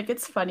video, and it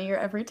gets funnier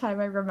every time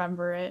I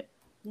remember it.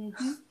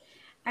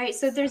 All right,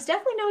 so there's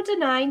definitely no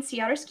denying sea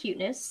otters'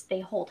 cuteness. They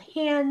hold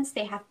hands,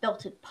 they have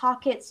built-in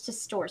pockets to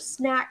store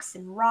snacks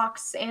and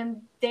rocks,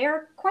 and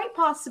they're quite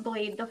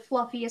possibly the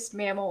fluffiest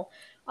mammal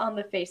on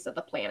the face of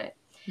the planet.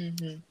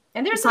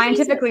 And there's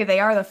scientifically, they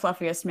are the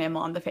fluffiest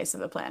mammal on the face of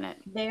the planet.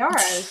 They are.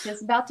 I was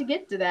just about to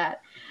get to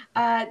that.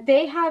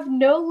 They have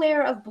no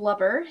layer of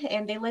blubber,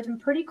 and they live in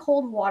pretty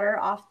cold water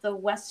off the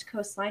west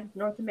coastline of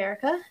North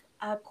America.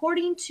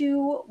 According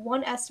to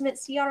one estimate,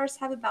 sea otters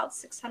have about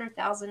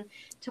 600,000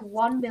 to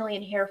 1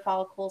 million hair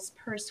follicles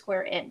per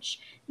square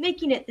inch,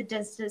 making it the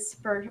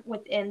densest bird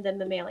within the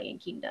mammalian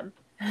kingdom.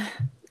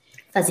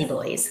 Fuzzy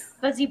boys.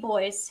 Fuzzy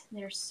boys.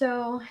 They're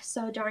so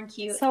darn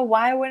cute. So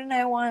why wouldn't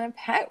I want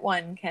to pet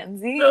one,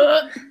 Kenzie?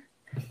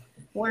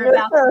 We're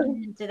about to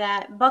get into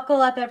that. Buckle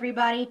up,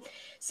 everybody.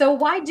 So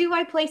why do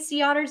I place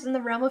sea otters in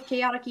the realm of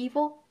chaotic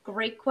evil?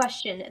 Great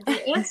question.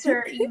 The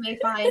answer, you may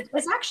find,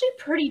 is actually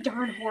pretty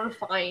darn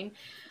horrifying.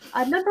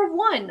 Number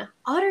 1,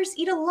 otters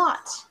eat a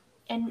lot.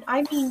 And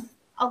I mean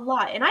a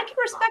lot. And I can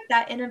respect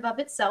that in and of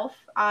itself.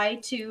 I,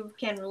 too,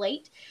 can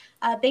relate.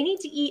 They need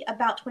to eat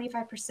about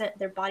 25% of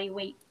their body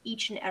weight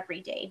each and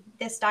every day.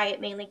 This diet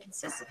mainly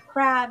consists of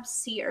crabs,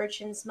 sea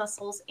urchins,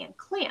 mussels, and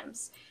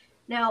clams.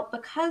 Now,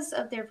 because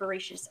of their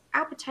voracious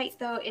appetite,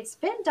 though, it's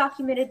been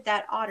documented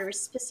that otters,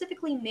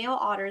 specifically male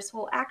otters,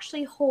 will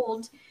actually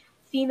hold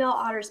female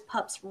otters'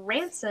 pups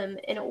ransom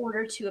in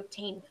order to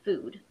obtain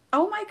food.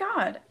 Oh my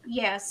God.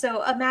 Yeah,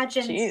 so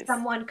imagine Jeez.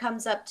 someone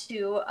comes up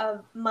to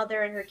a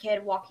mother and her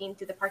kid walking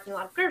through the parking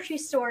lot of a grocery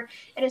store,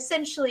 and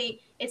essentially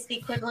it's the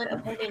equivalent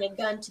of holding a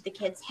gun to the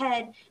kid's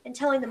head and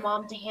telling the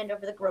mom to hand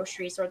over the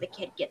groceries or the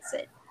kid gets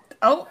it.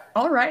 Oh,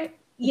 all right.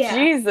 Yeah.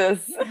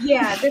 Jesus.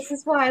 Yeah, this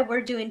is why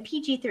we're doing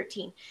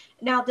PG-13.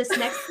 Now, this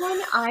next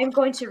one, I'm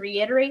going to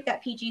reiterate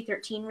that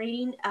PG-13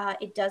 rating.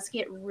 It does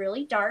get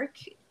really dark.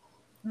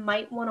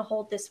 Might want to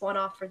hold this one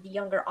off for the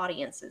younger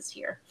audiences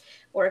here,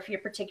 or if you're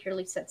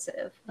particularly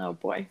sensitive. Oh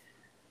boy.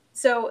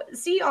 So,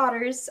 sea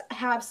otters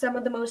have some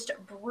of the most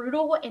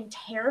brutal and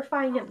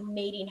terrifying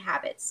mating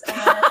habits.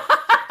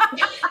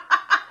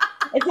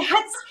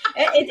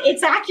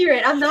 It's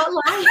accurate. I'm not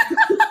lying.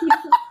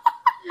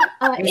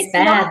 It's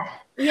bad.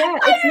 Yeah,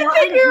 I didn't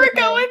think we were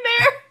going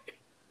there.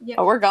 Yep.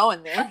 Oh, we're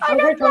going there.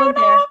 We're going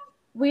there.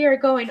 We are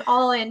going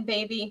all in,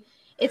 baby.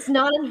 It's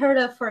not unheard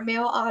of for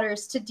male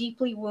otters to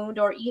deeply wound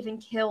or even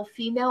kill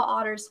female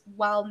otters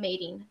while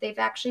mating. They've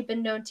actually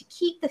been known to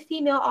keep the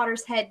female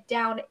otter's head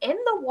down in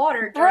the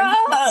water during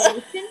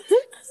copulation,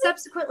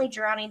 subsequently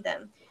drowning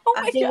them. Oh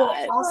my They God. will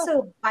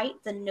also bite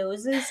the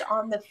noses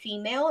on the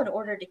female in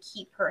order to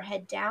keep her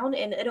head down,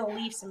 and it'll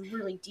leave some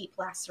really deep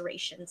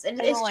lacerations.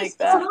 And I it's don't like just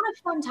that. it's not a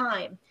fun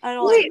time. I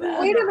don't Wait, like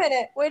that. wait a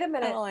minute. Wait a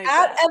minute. don't like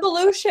At that.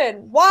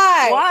 evolution,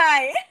 why?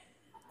 Why?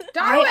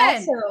 Darwin. I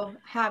also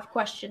have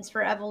questions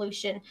for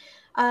evolution.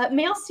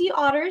 Male sea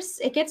otters,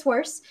 it gets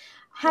worse,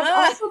 have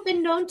also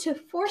been known to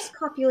force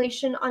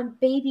copulation on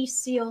baby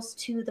seals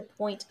to the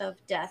point of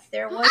death.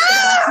 There was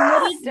a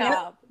documented,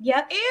 Stop.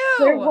 yep, Ew.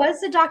 there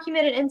was a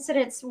documented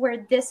incident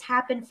where this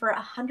happened for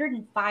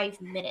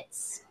 105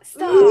 minutes.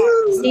 Stop.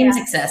 Seems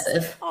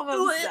excessive.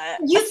 Almost that.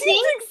 You Seems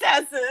think?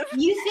 excessive.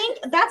 You think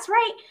that's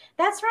right?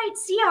 That's right.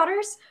 Sea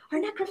otters are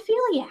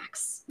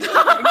necrophiliacs.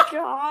 Oh my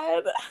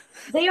God.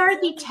 They are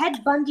the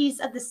Ted Bundys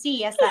of the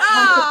sea, as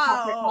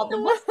that one TikToker called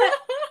them. What's that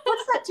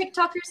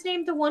TikToker's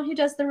name? The one who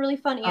does the really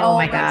funny. Oh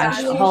my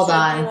gosh, you hold should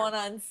on. do one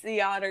on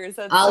sea otters.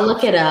 That's I'll so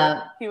look it cute.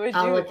 up. He would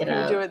I'll do, look it he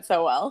would up. do it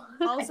so well.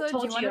 Also, do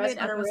told you want you I was to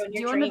gonna ruin do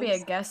your you want to be a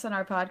dreams. guest on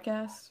our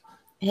podcast?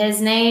 His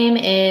name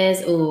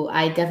is,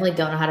 I definitely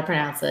don't know how to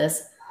pronounce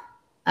this.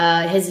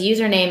 His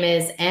username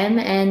is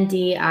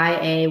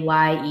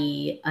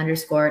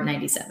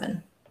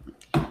MNDIAYE_97.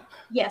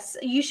 Yes,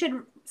 you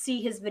should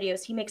see his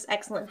videos. He makes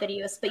excellent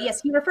videos. But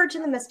yes, he referred to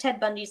them as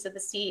Ted Bundys of the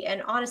sea,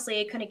 and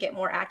honestly, it couldn't get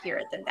more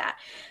accurate than that.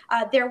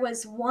 There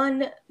was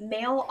one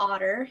male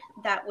otter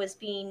that was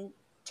being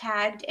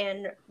tagged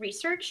and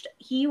researched.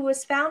 He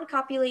was found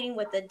copulating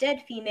with a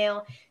dead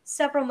female.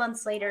 Several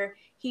months later,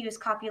 he was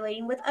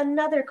copulating with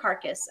another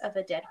carcass of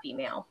a dead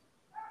female.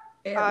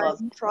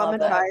 I'm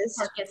traumatized.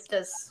 Carcass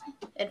does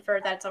infer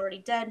that it's already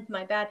dead.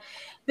 My bad.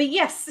 But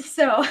yes,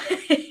 so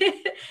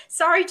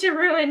sorry to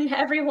ruin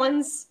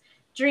everyone's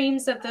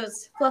dreams of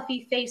those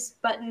fluffy face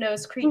button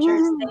nose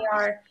creatures. They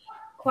are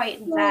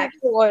quite in fact.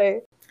 Boy.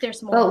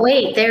 There's more. Oh,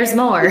 wait, there's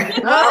more.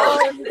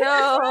 Oh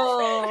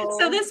no.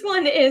 So this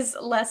one is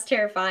less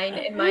terrifying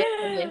in my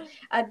opinion.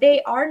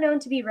 They are known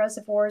to be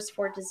reservoirs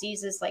for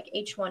diseases like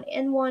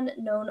H1N1,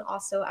 known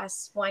also as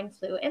swine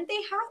flu, and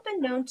they have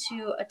been known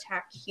to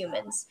attack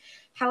humans.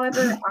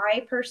 However,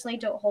 I personally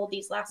don't hold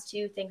these last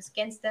two things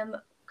against them,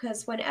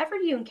 because whenever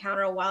you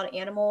encounter a wild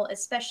animal,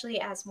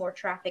 especially as more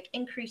traffic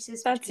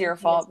increases, That's between your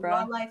humans fault, and bro.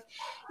 wildlife,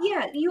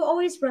 yeah, you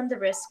always run the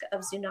risk of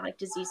zoonotic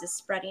diseases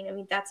spreading. I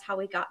mean, that's how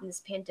we got in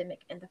this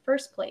pandemic in the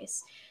first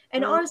place.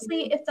 And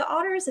honestly, if the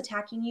otter is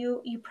attacking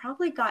you, you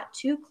probably got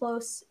too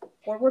close,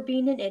 or we're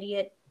being an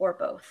idiot, or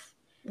both.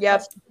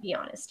 Yep. Let's be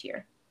honest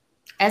here.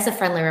 As a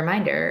friendly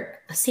reminder,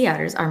 sea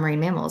otters are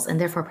marine mammals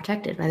and therefore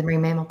protected by the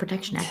Marine Mammal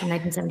Protection Act of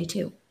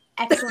 1972.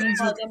 Excellent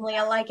plug, Emily.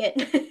 I like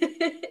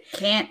it.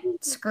 Can't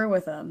screw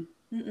with them.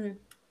 Mm-mm.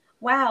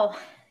 Wow,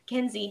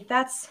 Kenzie,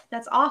 that's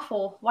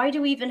awful. Why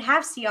do we even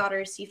have sea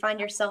otters? You find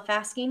yourself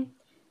asking.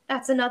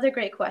 That's another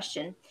great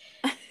question.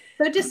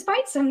 So,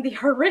 despite some of the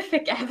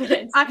horrific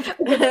evidence,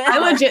 I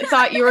legit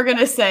thought you were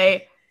gonna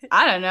say,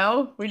 I don't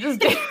know. We just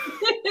did.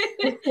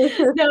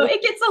 no,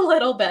 it gets a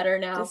little better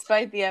now.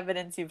 Despite the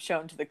evidence you've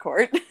shown to the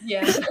court.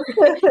 Yeah.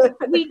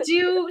 We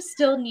do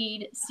still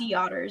need sea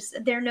otters.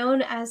 They're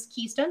known as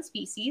keystone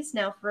species.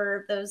 Now,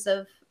 for those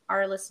of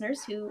our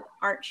listeners who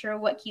aren't sure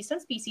what keystone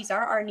species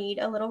are or need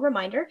a little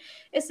reminder,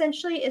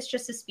 essentially it's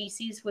just a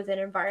species with an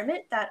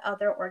environment that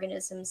other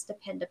organisms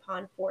depend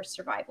upon for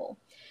survival.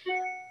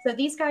 So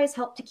these guys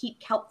help to keep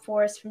kelp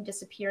forests from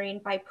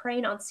disappearing by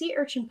preying on sea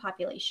urchin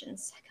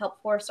populations.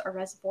 Kelp forests are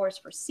reservoirs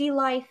for sea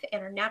life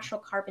and are natural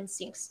carbon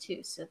sinks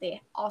too, so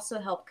they also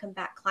help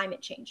combat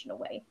climate change in a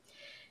way.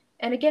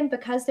 And again,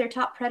 because they're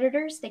top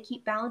predators, they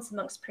keep balance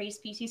amongst prey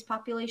species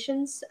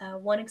populations.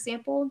 One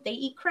example, they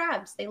eat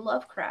crabs. They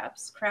love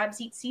crabs.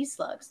 Crabs eat sea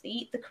slugs. They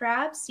eat the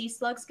crabs. Sea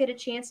slugs get a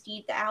chance to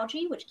eat the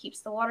algae, which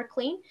keeps the water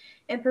clean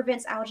and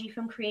prevents algae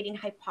from creating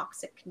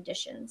hypoxic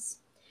conditions.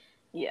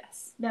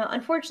 Yes. Now,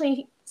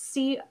 unfortunately,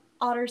 sea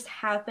otters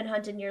have been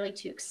hunted nearly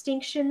to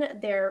extinction.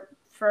 Their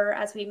fur,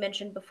 as we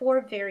mentioned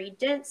before, very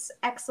dense,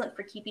 excellent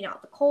for keeping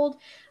out the cold.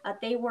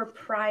 They were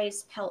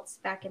prize pelts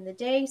back in the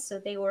day, so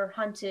they were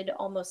hunted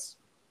almost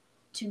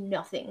to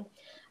nothing.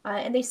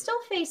 And they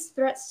still face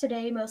threats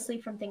today, mostly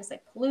from things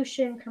like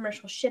pollution,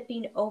 commercial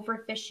shipping,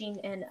 overfishing,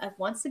 and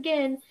once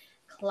again,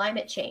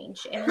 climate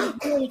change. And we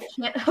really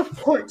can't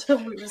afford to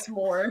lose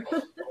more.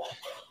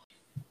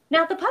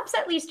 Now, the pups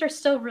at least are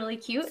still really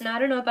cute, and I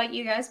don't know about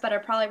you guys, but I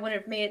probably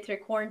wouldn't have made it through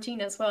quarantine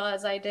as well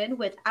as I did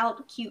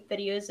without cute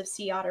videos of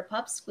sea otter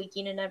pups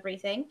squeaking and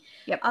everything.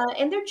 Yep.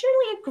 And they're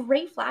generally a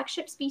great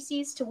flagship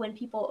species to win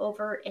people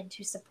over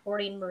into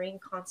supporting marine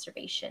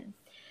conservation.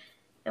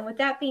 And with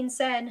that being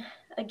said,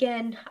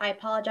 again, I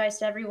apologize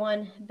to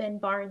everyone. Ben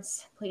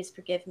Barnes, please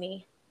forgive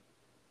me.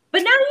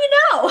 But now you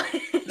know!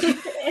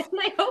 And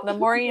I hope the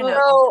more you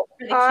know.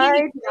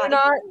 I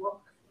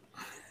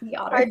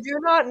do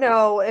not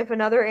know if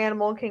another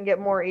animal can get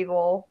more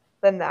evil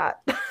than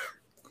that.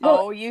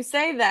 Oh, you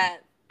say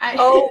that. I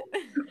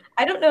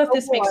don't know if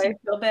this makes you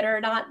feel better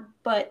or not,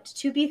 but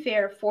to be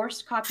fair,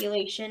 forced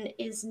copulation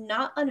is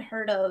not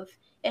unheard of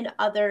in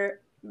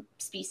other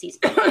species.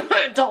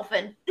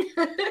 Dolphin.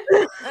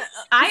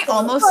 I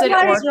almost said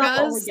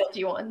orcas.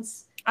 Guilty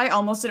ones. I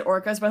almost said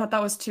orcas, but I thought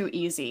that was too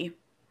easy.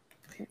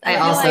 I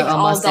also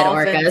almost said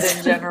orcas.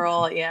 In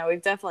general, yeah,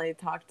 we've definitely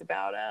talked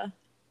about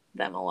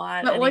them a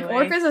lot. But anyway.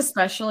 like orcas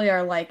especially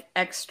are like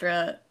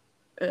extra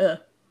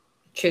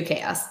true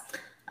chaos.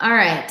 All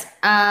right.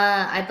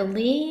 I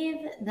believe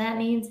that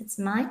means it's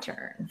my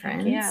turn,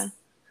 friends. Yeah.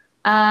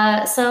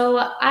 So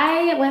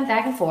I went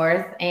back and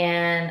forth,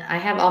 and I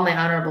have all my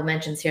honorable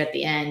mentions here at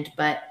the end,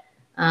 but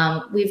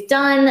we've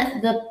done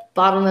the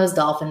bottlenose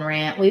dolphin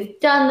rant. We've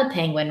done the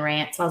penguin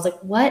rant. So I was like,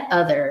 what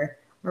other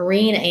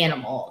marine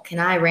animal can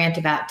I rant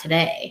about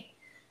today?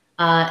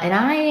 And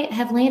I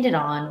have landed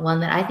on one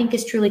that I think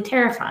is truly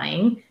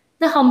terrifying,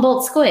 the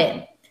Humboldt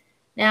squid.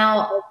 Now,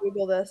 I'll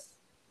Google this.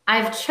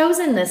 I've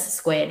chosen this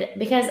squid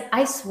because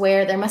I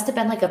swear there must have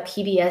been like a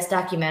PBS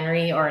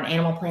documentary or an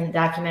Animal Planet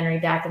documentary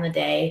back in the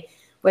day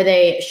where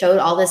they showed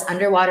all this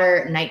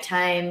underwater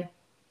nighttime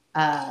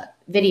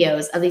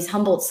videos of these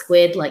Humboldt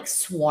squid like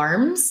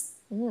swarms.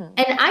 And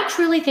I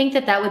truly think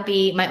that would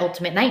be my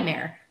ultimate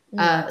nightmare.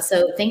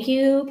 So thank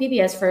you,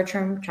 PBS, for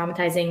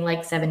traumatizing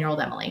like 7-year-old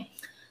Emily.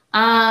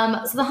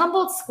 So the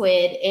Humboldt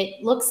squid,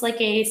 it looks like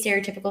a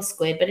stereotypical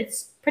squid, but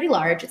it's pretty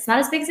large. It's not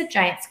as big as a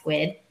giant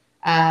squid,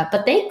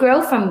 but they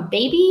grow from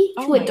baby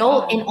to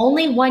adult in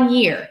only 1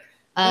 year.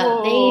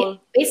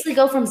 They basically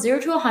go from 0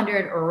 to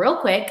 100 real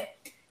quick.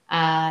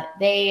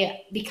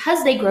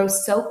 Because they grow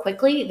so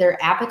quickly,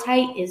 their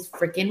appetite is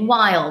freaking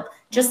wild.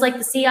 Just like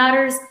the sea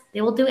otters,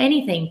 they will do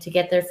anything to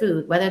get their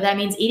food, whether that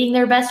means eating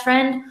their best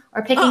friend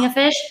or picking a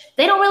fish.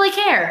 They don't really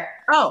care.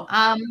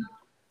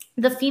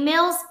 The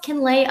females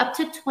can lay up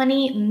to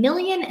 20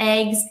 million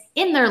eggs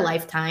in their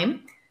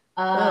lifetime.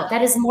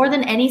 That is more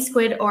than any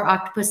squid or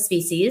octopus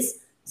species.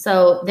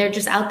 So they're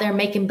just out there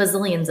making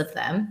bazillions of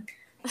them.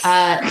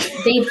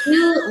 They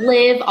do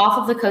live off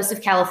of the coast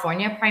of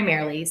California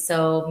primarily.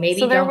 So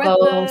maybe don't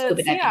go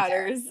scuba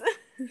diving.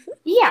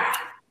 Yeah.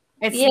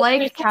 It's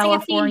like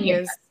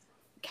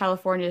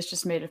California's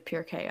just made of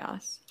pure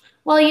chaos.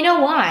 Well, you know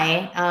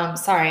why?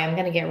 Sorry, I'm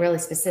going to get really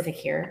specific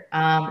here,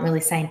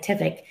 really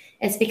scientific.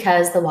 It's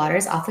because the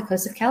waters off the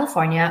coast of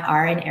California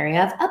are an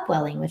area of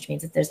upwelling, which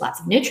means that there's lots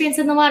of nutrients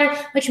in the water,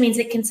 which means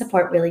it can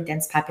support really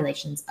dense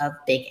populations of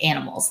big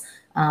animals,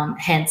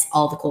 hence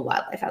all the cool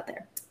wildlife out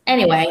there.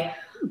 Anyway,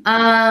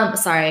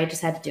 sorry, I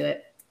just had to do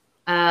it.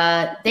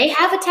 They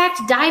have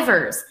attacked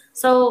divers,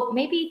 so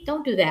maybe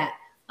don't do that.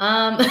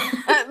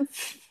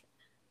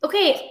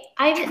 Okay,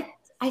 I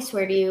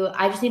swear to you,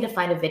 I just need to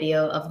find a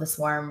video of the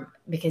swarm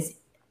because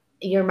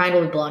your mind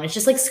will be blown. It's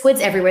just like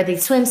squids everywhere. They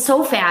swim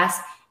so fast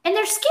and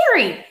they're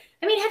scary.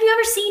 I mean, have you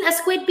ever seen a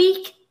squid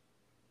beak?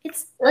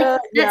 It's like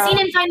that scene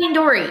in Finding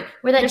Dory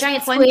where that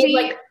giant squid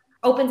like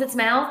opens its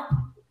mouth.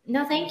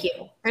 No, thank you.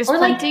 There's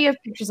plenty of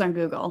pictures on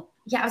Google.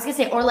 Yeah, I was gonna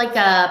say, or like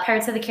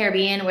Pirates of the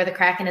Caribbean where the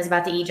Kraken is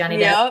about to eat Johnny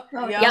Depp.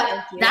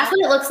 Yep. That's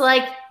what it looks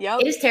like.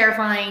 It is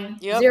terrifying.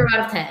 0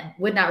 out of 10.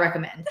 Would not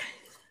recommend.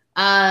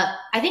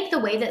 I think the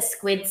way that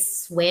squids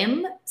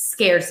swim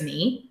scares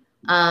me.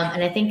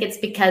 And I think it's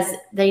because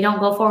they don't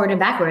go forward and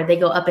backward. They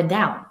go up and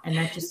down. And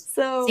that just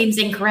seems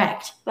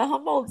incorrect. The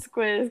Humboldt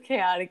squid is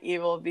chaotic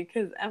evil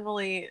because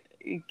Emily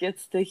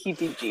gets the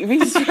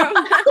heebie-jeebies from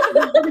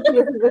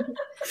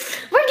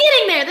We're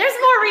getting there. There's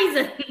more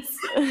reasons.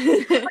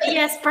 But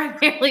yes,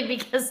 primarily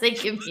because they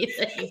give me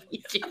the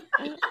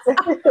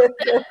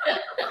heebie-jeebies.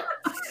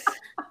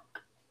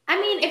 I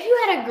mean, if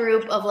you had a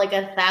group of like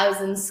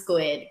 1,000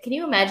 squid, can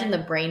you imagine the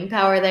brain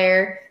power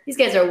there? These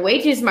guys are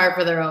way too smart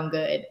for their own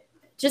good.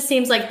 Just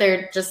seems like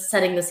they're just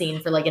setting the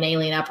scene for like an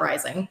alien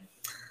uprising.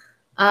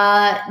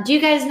 Do you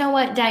guys know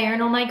what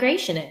diurnal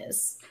migration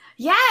is?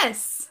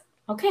 Yes.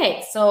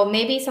 Okay, so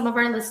maybe some of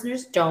our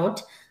listeners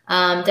don't.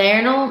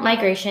 Diurnal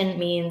migration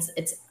means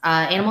it's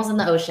animals in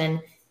the ocean.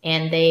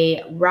 And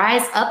they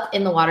rise up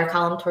in the water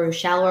column through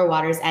shallower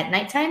waters at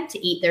nighttime to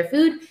eat their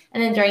food.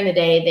 And then during the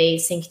day, they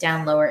sink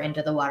down lower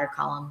into the water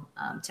column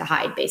to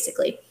hide,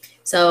 basically.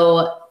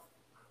 So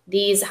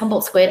these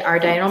Humboldt squid are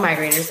diurnal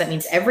migrators. That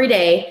means every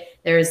day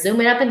they're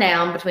zooming up and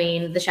down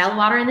between the shallow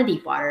water and the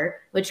deep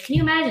water, which can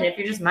you imagine if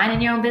you're just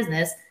minding your own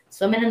business,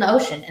 swimming in the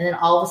ocean, and then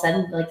all of a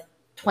sudden, like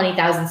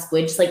 20,000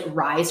 squid just like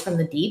rise from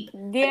the deep?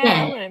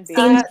 Yeah, Again,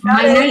 seems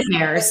my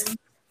nightmares.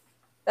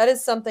 That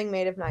is something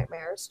made of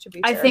nightmares, to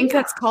be fair. I think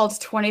that's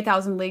called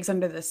 20,000 Leagues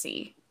Under the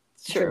Sea.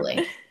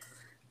 Truly.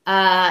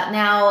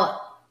 Now,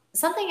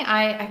 something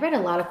I read a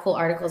lot of cool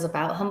articles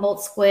about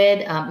Humboldt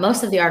squid.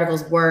 Most of the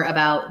articles were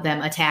about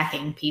them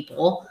attacking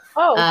people,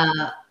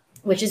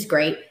 which is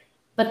great.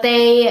 But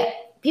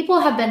people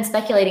have been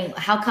speculating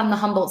how come the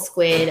Humboldt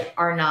squid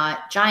are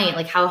not giant?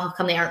 Like how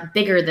come they aren't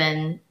bigger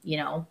than,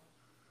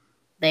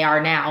 they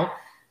are now?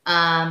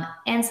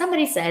 And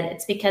somebody said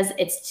it's because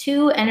it's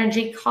too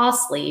energy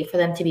costly for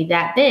them to be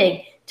that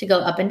big to go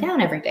up and down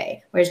every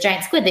day. Whereas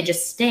giant squid, they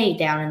just stay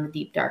down in the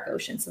deep, dark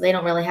ocean. So they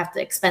don't really have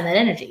to expend that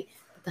energy.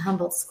 But the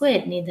Humboldt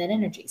squid need that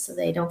energy, so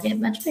they don't get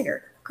much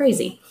bigger.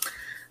 Crazy.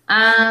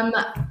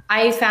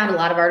 I found a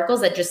lot of articles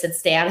that just said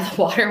stay out of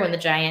the water when the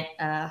giant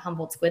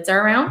Humboldt squids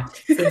are around.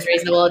 Seems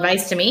reasonable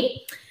advice to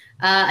me.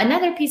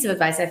 Another piece of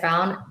advice I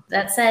found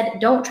that said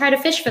don't try to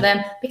fish for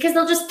them because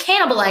they'll just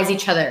cannibalize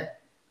each other.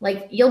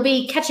 Like you'll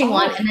be catching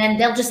one and then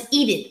they'll just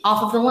eat it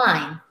off of the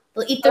line.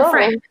 They'll eat their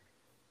friend.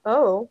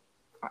 Oh.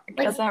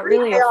 Like, is that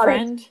really a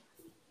friend?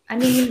 I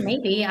mean,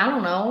 maybe. I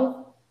don't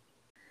know.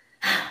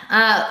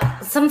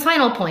 Some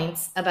final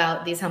points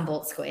about these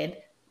Humboldt squid.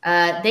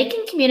 They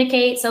can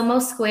communicate. So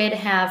most squid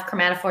have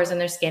chromatophores in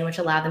their skin, which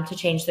allow them to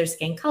change their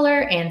skin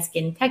color and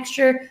skin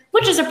texture,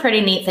 which is a pretty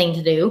neat thing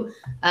to do.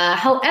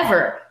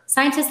 However,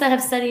 scientists that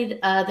have studied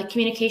the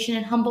communication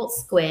in Humboldt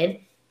squid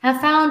have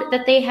found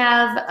that they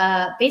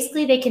have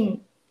basically they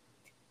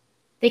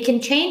can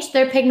change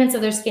their pigments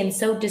of their skin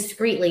so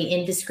discreetly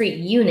in discrete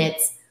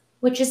units,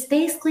 which is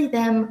basically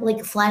them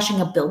like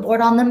flashing a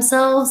billboard on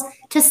themselves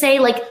to say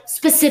like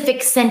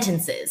specific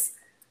sentences.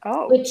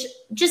 Oh, which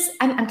just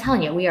I'm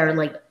telling you, we are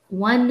like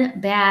one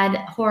bad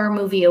horror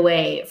movie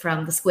away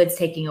from the squids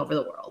taking over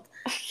the world.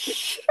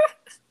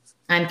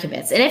 I'm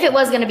convinced. And if it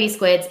was going to be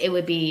squids, it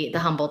would be the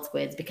Humboldt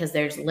squids because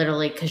there's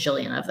literally a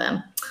cajillion of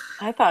them.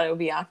 I thought it would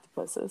be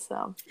octopuses,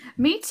 so.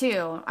 Me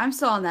too. I'm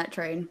still on that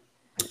train.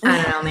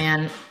 I don't know,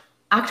 man.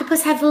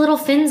 Octopus have the little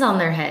fins on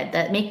their head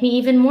that make me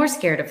even more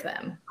scared of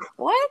them.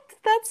 What?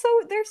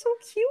 They're so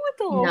cute with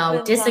the little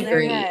fins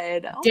disagree. on their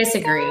head. Oh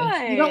Disagree.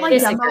 You don't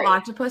like Dumbo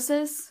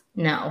octopuses?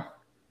 No.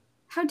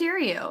 How dare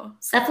you?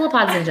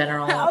 Cephalopods in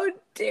general. How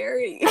dare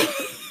you?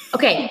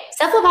 Okay,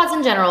 cephalopods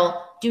in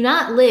general do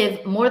not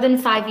live more than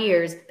 5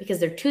 years because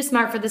they're too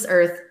smart for this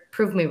earth.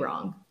 Prove me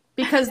wrong.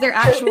 Because they're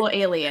actual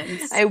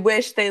aliens. I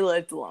wish they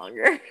lived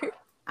longer.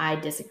 I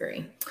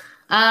disagree.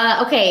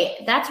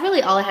 Okay, that's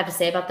really all I have to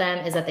say about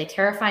them is that they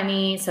terrify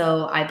me,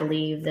 so I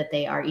believe that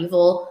they are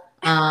evil.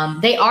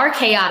 They are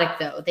chaotic,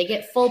 though. They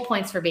get full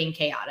points for being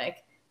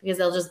chaotic because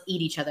they'll just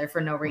eat each other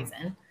for no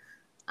reason.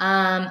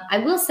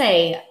 I will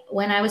say,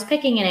 when I was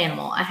picking an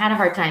animal, I had a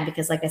hard time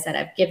because, like I said,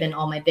 I've given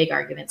all my big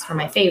arguments for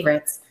my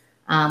favorites,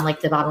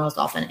 like the bottlenose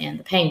dolphin and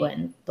the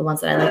penguin, the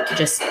ones that I like to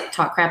just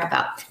talk crap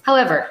about.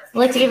 However, I'd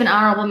like to give an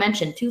honorable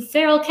mention to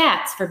feral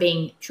cats for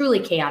being truly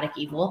chaotic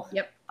evil.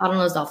 Yep.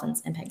 Bottlenose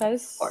dolphins and penguins, That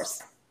is of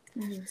course.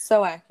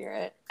 So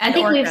accurate. I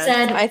think we've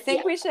said. I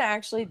think we should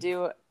actually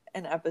do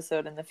an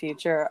episode in the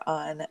future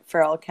on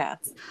feral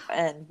cats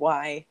and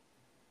why.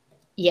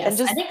 Yes, and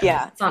just, I think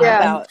it's on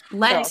about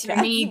let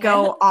me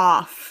go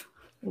off.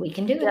 We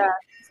can do it.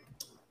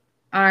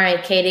 All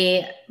right,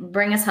 Katie,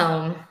 bring us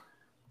home.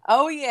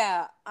 Oh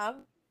yeah,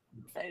 I'm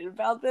excited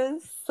about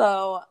this.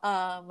 So,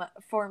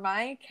 for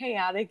my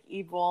chaotic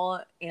evil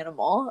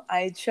animal,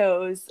 I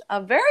chose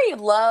a very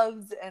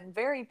loved and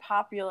very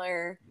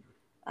popular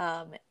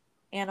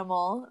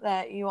animal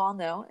that you all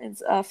know.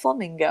 It's a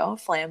flamingo,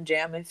 flam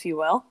jam, if you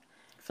will.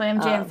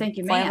 Flam jam, thank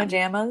you, ma'am.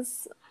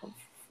 Flamajamas,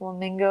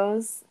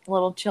 flamingos.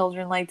 Little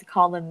children like to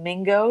call them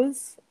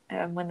mingos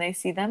when they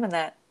see them, and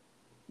that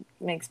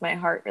makes my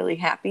heart really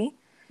happy.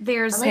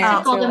 There's I like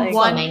to call them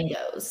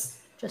flamingos,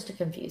 just to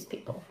confuse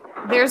people.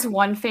 There's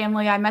one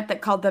family I met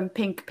that called them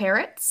pink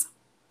parrots.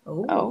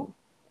 Oh,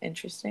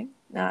 interesting.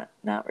 Not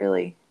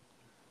really.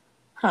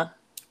 Huh.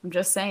 I'm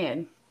just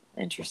saying.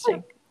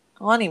 Interesting.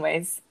 Well,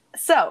 anyways,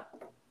 so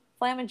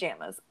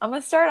flamajamas. I'm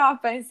going to start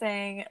off by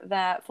saying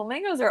that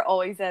flamingos are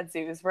always at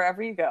zoos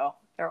wherever you go.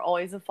 There are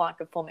always a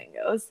flock of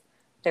flamingos.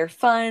 They're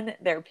fun.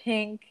 They're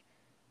pink.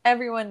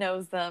 Everyone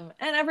knows them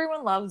and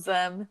everyone loves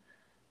them.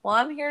 Well,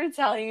 I'm here to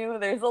tell you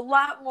there's a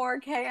lot more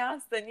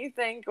chaos than you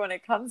think when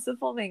it comes to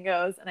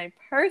flamingos. And I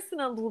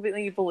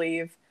personally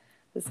believe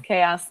this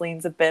chaos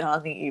leans a bit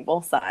on the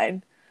evil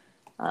side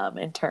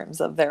in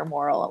terms of their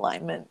moral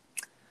alignment.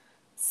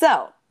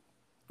 So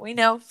we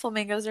know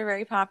flamingos are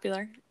very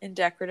popular in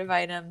decorative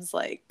items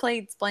like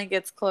plates,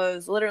 blankets,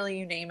 clothes, literally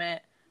you name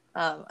it.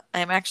 I'm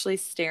actually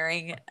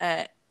staring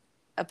at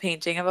a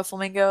painting of a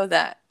flamingo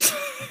that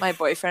my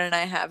boyfriend and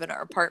I have in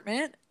our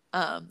apartment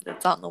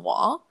that's on the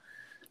wall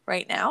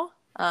right now.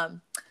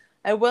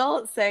 I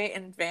will say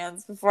in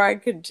advance, before I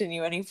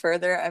continue any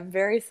further, I'm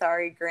very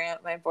sorry,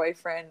 Grant, my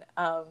boyfriend.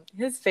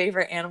 His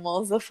favorite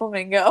animal is a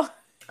flamingo.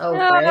 Oh,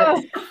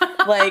 no.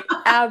 Like,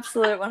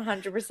 absolute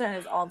 100%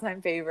 his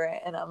all-time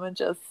favorite. And I'm going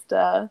to just,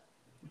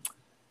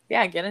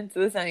 get into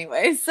this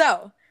anyway.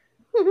 So,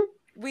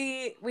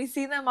 we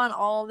see them on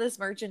all this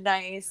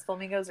merchandise.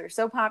 Flamingos are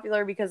so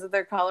popular because of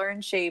their color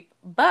and shape.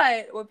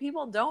 But what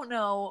people don't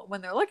know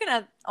when they're looking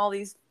at all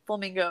these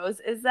flamingos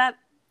is that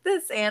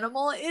this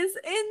animal is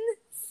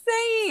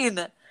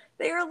insane.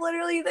 They are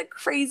literally the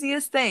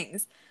craziest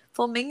things.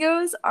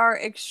 Flamingos are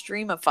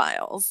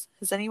extremophiles.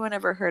 Has anyone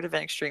ever heard of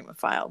an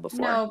extremophile before?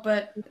 No,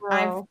 but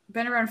I've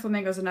been around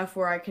flamingos enough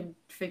where I can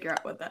figure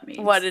out what that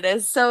means. What it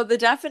is. So the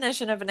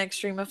definition of an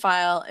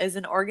extremophile is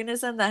an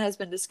organism that has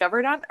been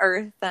discovered on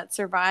Earth that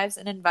survives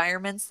in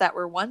environments that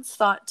were once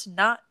thought to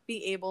not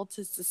be able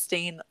to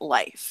sustain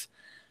life.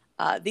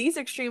 These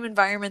extreme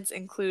environments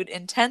include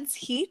intense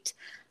heat,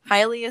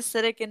 highly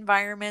acidic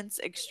environments,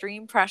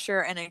 extreme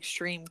pressure, and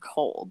extreme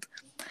cold.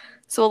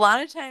 So a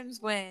lot of times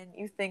when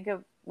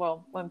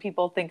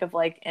people think of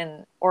like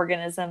an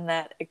organism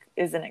that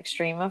is an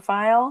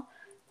extremophile,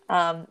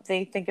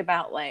 they think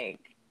about like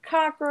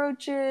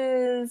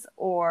cockroaches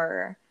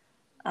or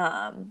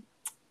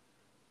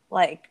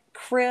like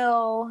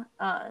krill,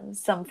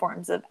 some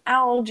forms of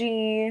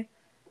algae,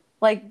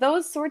 like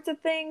those sorts of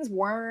things,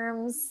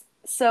 worms.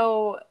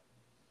 So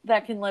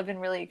that can live in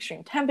really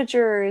extreme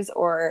temperatures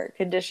or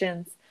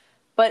conditions.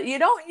 But you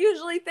don't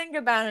usually think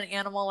about an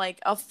animal like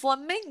a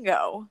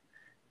flamingo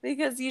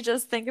because you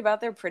just think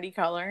about their pretty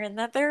color and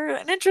that they're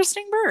an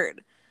interesting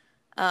bird.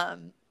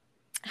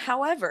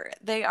 However,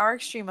 they are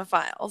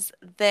extremophiles.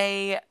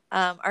 They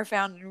are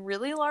found in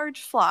really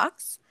large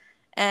flocks.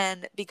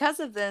 And because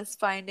of this,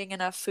 finding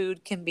enough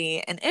food can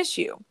be an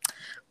issue.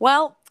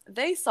 Well,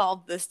 they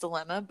solved this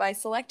dilemma by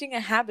selecting a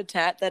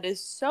habitat that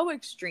is so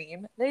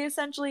extreme, they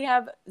essentially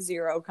have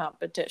zero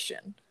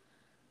competition.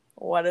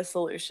 What a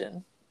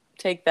solution.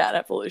 Take that,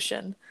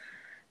 evolution.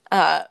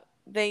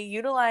 They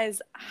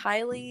utilize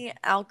highly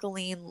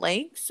alkaline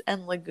lakes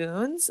and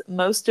lagoons,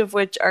 most of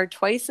which are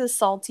twice as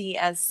salty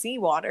as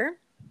seawater.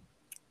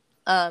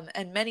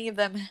 And many of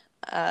them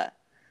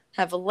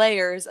have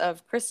layers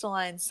of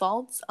crystalline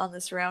salts on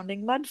the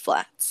surrounding mud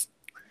flats.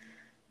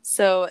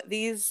 So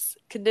these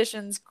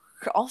conditions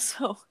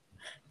also,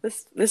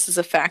 this is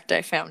a fact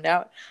I found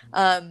out,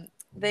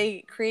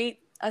 they create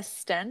a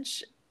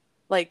stench,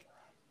 like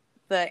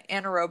the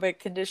anaerobic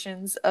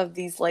conditions of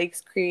these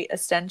lakes create a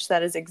stench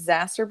that is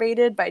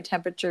exacerbated by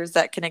temperatures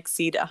that can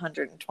exceed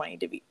 120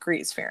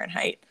 degrees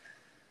Fahrenheit.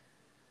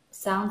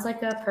 Sounds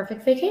like a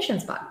perfect vacation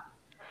spot.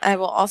 I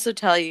will also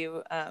tell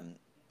you,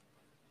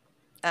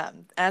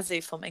 as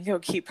a flamingo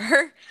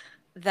keeper,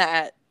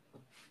 that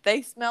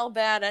they smell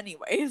bad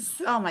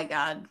anyways. Oh my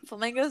God.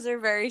 Flamingos are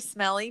very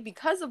smelly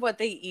because of what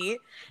they eat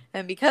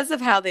and because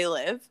of how they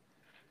live.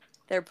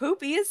 Their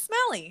poopy is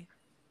smelly.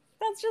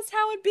 That's just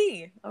how it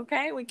be,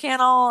 okay? We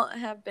can't all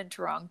have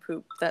binturong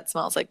poop that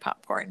smells like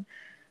popcorn.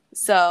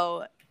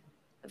 So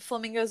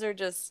flamingos are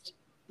just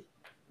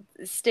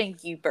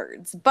stinky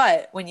birds.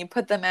 But when you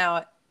put them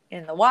out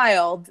in the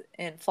wild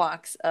in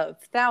flocks of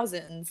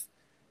thousands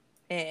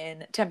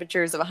in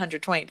temperatures of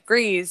 120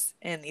 degrees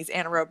in these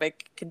anaerobic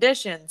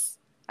conditions,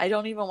 I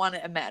don't even want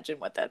to imagine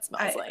what that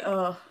smells like.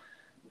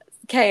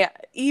 Okay,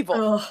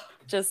 evil.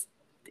 Just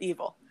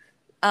evil.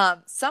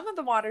 Some of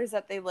the waters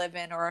that they live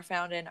in or are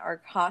found in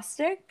are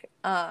caustic.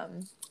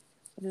 Does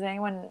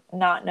anyone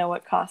not know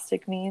what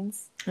caustic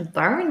means? It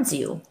burns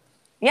you.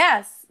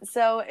 Yes.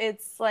 So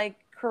it's like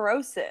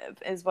corrosive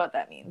is what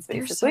that means,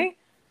 basically. So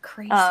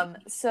crazy.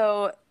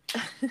 So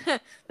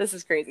this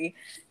is crazy.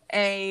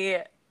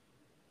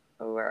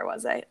 Where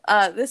was I?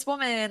 This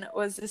woman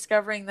was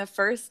discovering the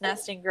first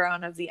nesting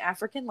ground of the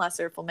African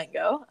lesser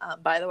flamingo.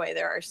 By the way,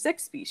 there are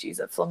 6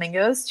 species of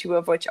flamingos, 2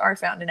 of which are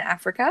found in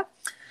Africa.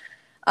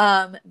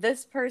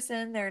 This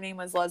person, their name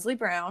was Leslie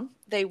Brown.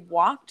 They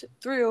walked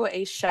through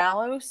a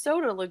shallow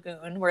soda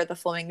lagoon where the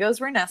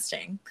flamingos were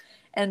nesting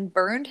and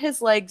burned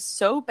his legs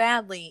so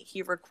badly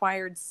he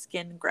required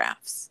skin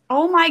grafts.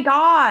 Oh my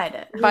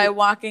God. By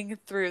walking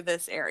through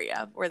this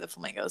area where the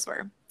flamingos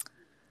were.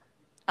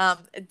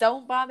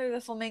 Don't bother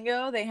the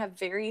flamingo. They have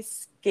very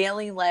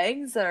scaly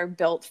legs that are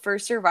built for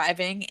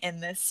surviving in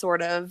this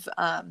sort of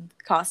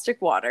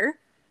caustic water.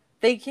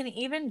 They can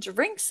even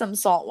drink some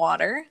salt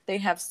water. They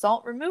have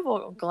salt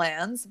removal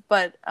glands,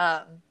 but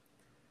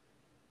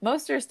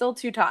most are still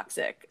too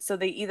toxic. So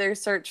they either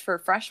search for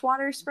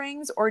freshwater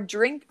springs or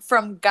drink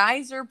from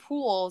geyser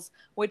pools,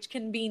 which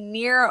can be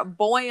near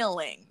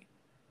boiling.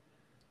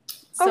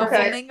 So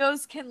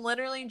flamingos can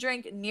literally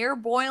drink near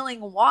boiling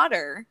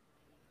water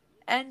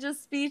and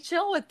just be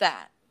chill with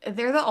that.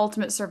 They're the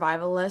ultimate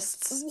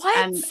survivalists. What?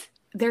 And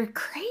they're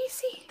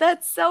crazy.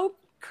 That's so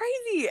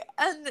crazy.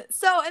 And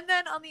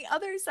then on the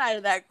other side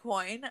of that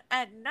coin,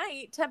 at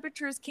night,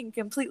 temperatures can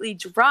completely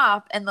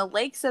drop and the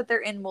lakes that they're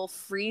in will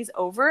freeze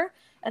over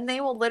and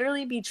they will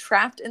literally be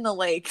trapped in the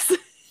lakes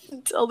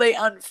until they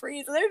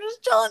unfreeze. And they're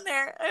just chilling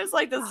there. I was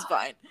like, this is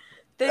fine.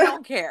 They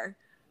don't care.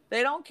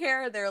 They don't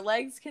care. Their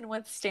legs can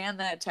withstand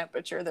that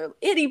temperature. Their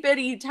itty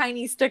bitty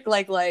tiny stick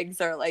like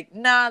legs are like,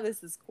 nah,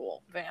 this is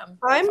cool, fam.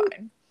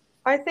 Fine.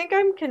 I think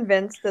I'm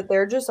convinced that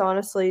they're just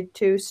honestly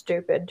too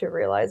stupid to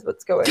realize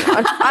what's going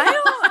on.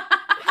 I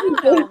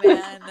don't know,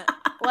 man.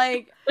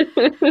 Like,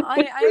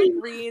 I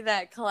agree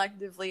that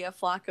collectively a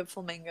flock of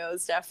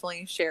flamingos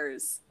definitely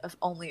shares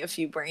only a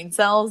few brain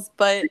cells,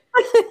 but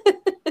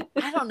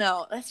I don't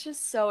know. That's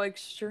just so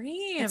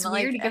extreme. It's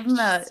weird to give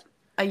them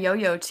a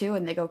yo-yo too,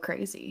 and they go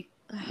crazy.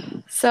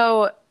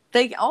 So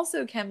they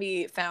also can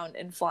be found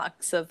in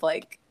flocks of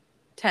like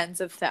tens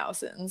of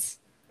thousands,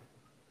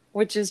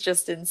 which is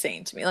just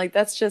insane to me. Like,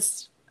 that's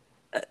just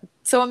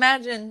so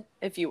imagine,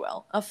 if you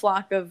will, a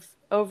flock of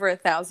over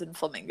 1,000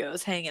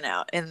 flamingos hanging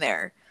out in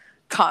their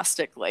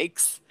caustic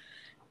lakes.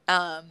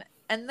 And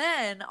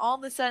then all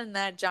of a sudden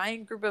that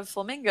giant group of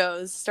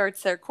flamingos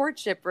starts their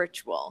courtship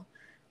ritual,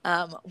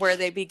 where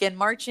they begin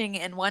marching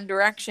in one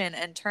direction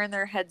and turn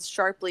their heads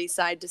sharply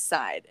side to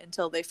side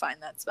until they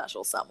find that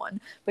special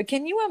someone. But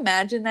can you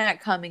imagine that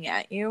coming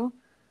at you?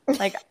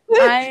 Like,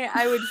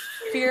 I would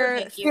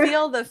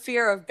feel the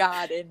fear of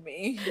God in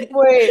me.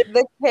 Wait,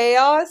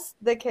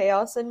 the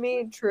chaos in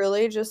me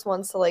truly just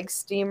wants to like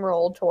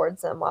steamroll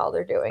towards them while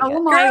they're doing it.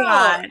 Oh my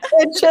God.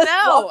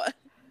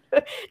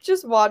 And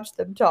just watch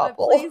them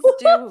topple. But please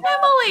do,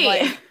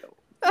 Emily.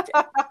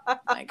 oh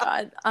my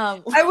God.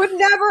 I would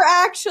never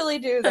actually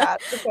do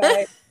that.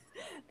 Okay.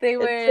 They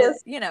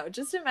would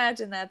just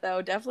imagine that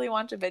though. Definitely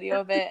watch a video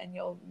of it and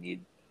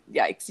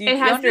yikes. You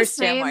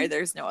understand why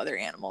there's no other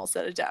animals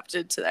that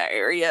adapted to that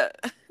area.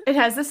 It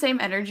has the same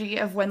energy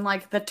of when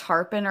like the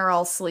tarpon are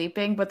all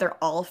sleeping, but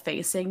they're all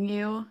facing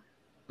you.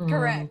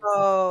 Correct.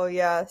 Oh,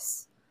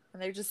 yes.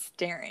 And they're just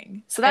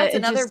staring. So that's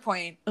another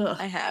point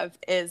I have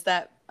is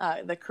that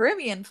the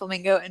Caribbean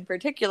flamingo in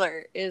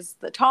particular is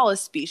the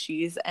tallest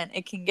species, and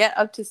it can get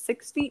up to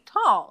 6 feet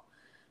tall.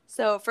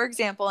 So, for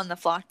example, in the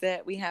flock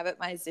that we have at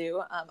my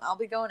zoo, I'll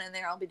be going in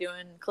there, I'll be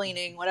doing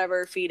cleaning,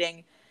 whatever,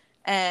 feeding,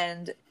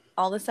 and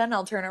all of a sudden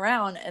I'll turn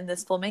around and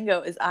this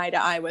flamingo is eye to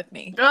eye with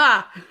me.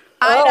 Eye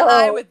to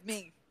eye with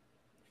me.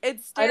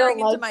 It's staring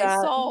into my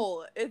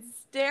soul. It's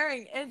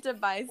staring into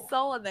my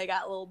soul, and they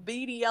got little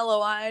beady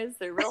yellow eyes.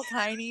 They're real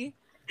tiny.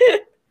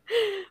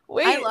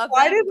 Wait, I love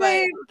them,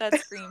 but that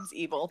screams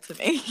evil to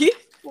me.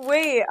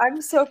 Wait, I'm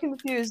so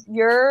confused.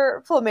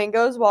 Your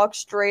flamingos walk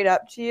straight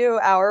up to you.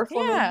 Our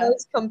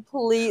flamingos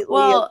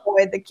completely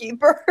avoid the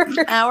keeper.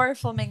 Our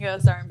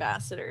flamingos are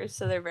ambassadors,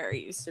 so they're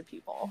very used to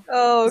people.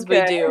 Oh,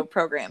 okay. We do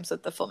programs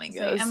with the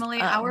flamingos. So,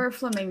 Emily, our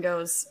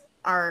flamingos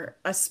are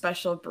a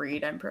special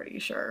breed, I'm pretty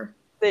sure.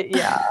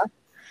 Yeah.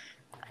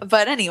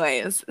 But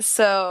anyways,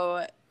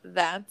 so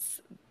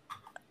that's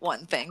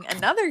one thing.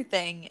 Another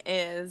thing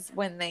is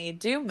when they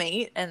do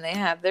mate and they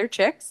have their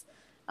chicks,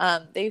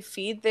 they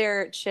feed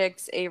their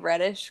chicks a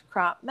reddish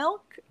crop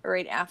milk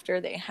right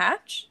after they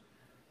hatch.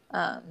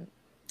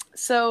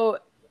 So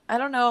I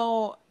don't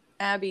know,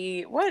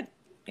 Abby, what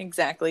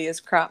exactly is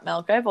crop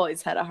milk? I've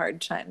always had a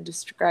hard time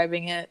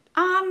describing it.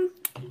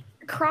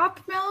 Crop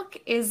milk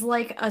is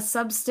like a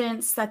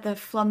substance that the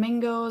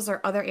flamingos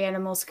or other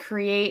animals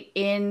create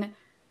in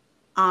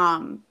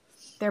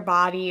their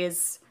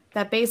bodies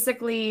that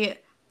basically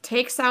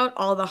takes out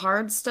all the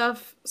hard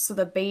stuff, so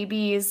the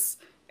babies,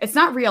 it's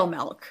not real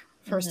milk,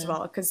 first of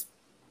all, because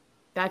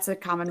that's a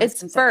common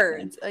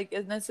misconception. It's birds,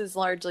 and this is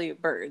largely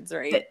birds,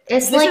 right?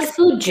 It's like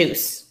food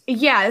juice.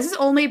 Yeah, this is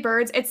only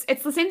birds. It's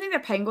the same thing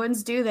that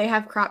penguins do. They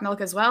have crop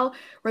milk as well,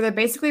 where they're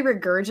basically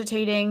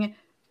regurgitating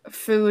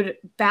food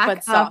back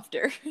but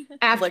softer.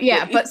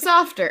 But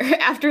softer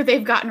after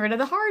they've gotten rid of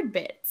the hard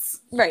bits.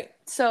 Right.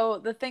 So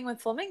the thing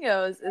with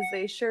flamingos is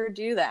they sure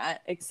do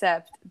that,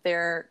 except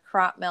their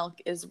crop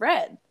milk is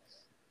red.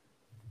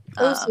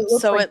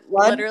 So it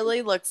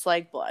literally looks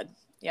like blood.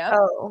 Yep.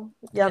 Oh,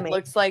 yummy. It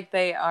looks like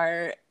they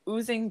are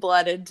oozing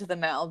blood into the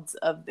mouths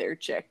of their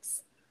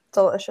chicks.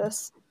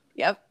 Delicious.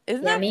 Yep.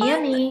 Isn't yummy, that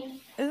fun?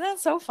 yummy. Isn't that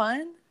so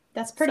fun?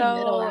 That's pretty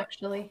metal,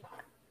 actually.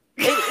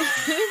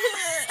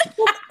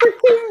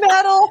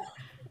 Metal.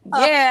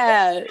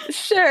 Yeah,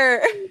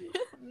 sure.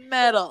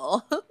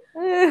 Metal.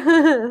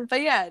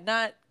 But yeah,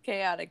 not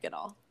chaotic at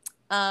all.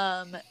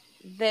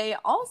 They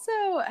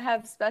also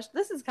have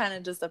this is kind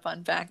of just a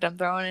fun fact I'm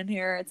throwing in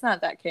here. It's not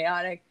that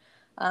chaotic.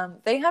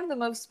 They have the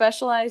most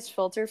specialized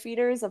filter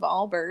feeders of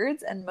all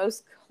birds, and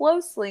most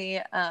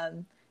closely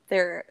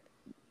their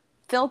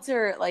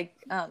filter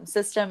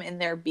system in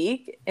their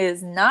beak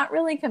is not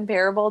really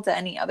comparable to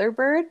any other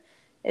bird.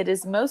 It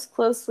is most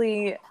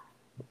closely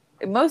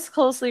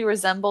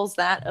resembles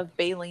that of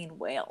baleen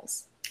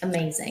whales.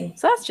 Amazing.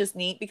 So that's just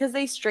neat because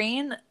they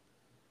strain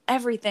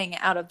everything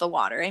out of the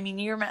water. I mean,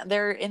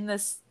 they're in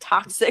this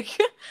toxic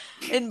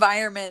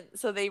environment,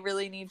 so they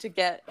really need to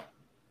get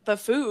the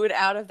food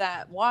out of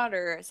that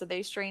water. So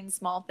they strain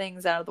small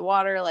things out of the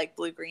water like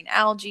blue-green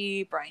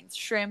algae, brine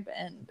shrimp,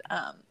 and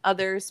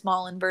other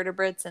small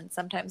invertebrates and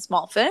sometimes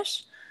small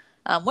fish.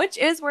 which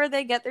is where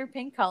they get their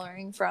pink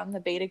coloring from. The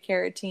beta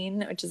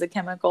carotene, which is a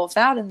chemical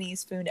found in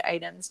these food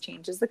items,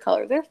 changes the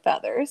color of their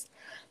feathers.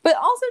 But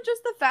also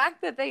just the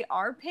fact that they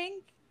are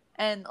pink,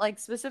 and like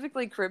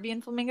specifically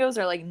Caribbean flamingos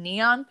are like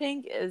neon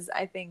pink, is,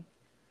 I think,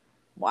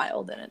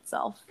 wild in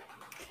itself.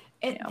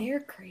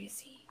 They're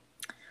crazy.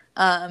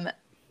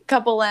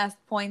 Couple last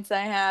points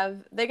I have.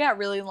 They got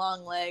really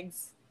long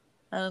legs.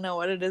 I don't know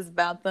what it is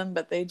about them,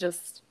 but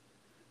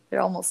they're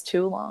almost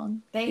too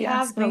long. They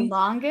have the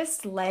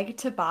longest leg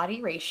to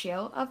body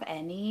ratio of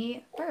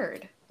any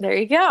bird. There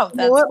you go.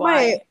 That's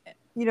why.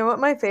 You know what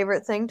my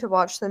favorite thing to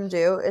watch them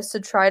do is to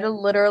try to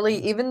literally,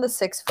 even the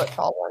 6 foot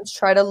tall ones,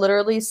 try to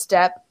literally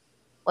step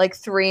like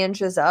 3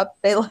 inches up.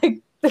 They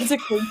like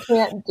physically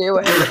can't do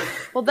it.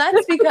 Well,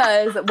 that's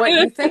because what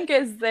you think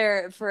is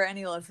for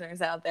any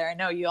listeners out there, I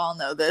know you all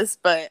know this,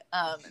 but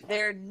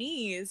their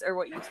knees, or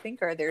what you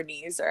think are their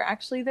knees, are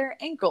actually their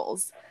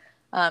ankles.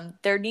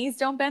 Their knees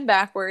don't bend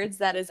backwards.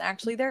 That is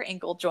actually their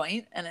ankle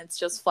joint, and it's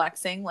just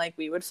flexing like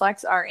we would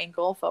flex our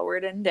ankle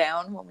forward and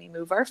down when we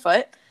move our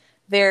foot.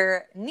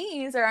 Their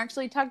knees are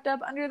actually tucked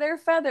up under their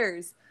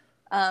feathers.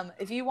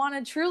 If you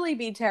want to truly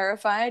be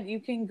terrified,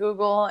 you can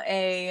Google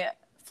a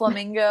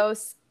flamingo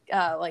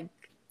like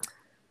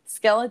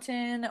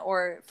skeleton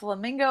or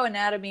flamingo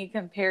anatomy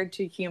compared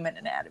to human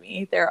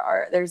anatomy.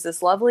 There's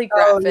this lovely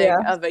graphic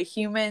of a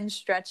human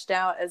stretched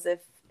out as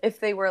if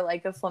they were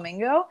like a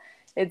flamingo.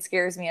 It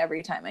scares me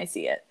every time I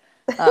see it.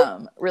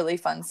 Really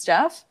fun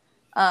stuff.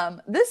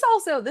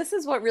 This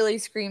is what really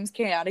screams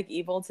chaotic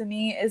evil to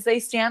me, is they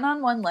stand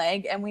on one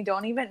leg and we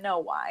don't even know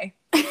why.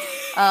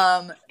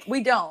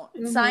 We don't.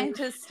 Mm-hmm.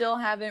 Scientists still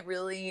haven't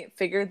really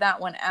figured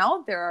that one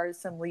out. There are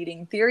some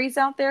leading theories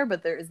out there,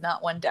 but there is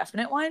not one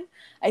definite one.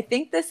 I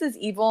think this is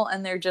evil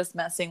and they're just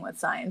messing with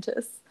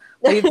scientists.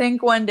 Do you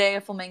think one day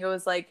a flamingo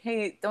was like,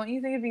 hey, don't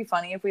you think it'd be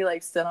funny if we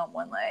like stood on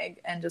one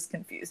leg and just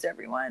confused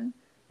everyone?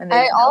 And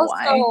they didn't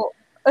know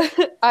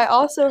why. I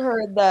also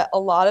heard that a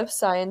lot of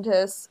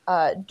scientists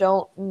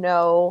don't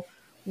know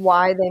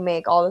why they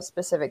make all the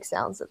specific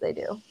sounds that they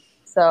do.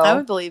 So I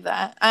would believe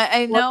that.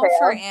 I know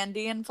for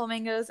Andean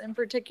flamingos in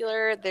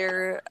particular,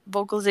 their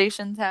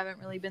vocalizations haven't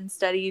really been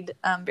studied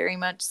very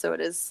much, so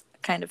it is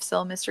kind of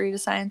still a mystery to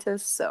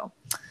scientists. So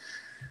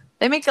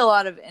they make a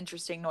lot of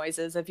interesting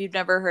noises. If you've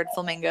never heard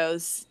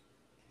flamingos,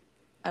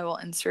 I will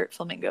insert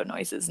flamingo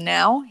noises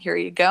now. Here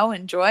you go.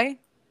 Enjoy.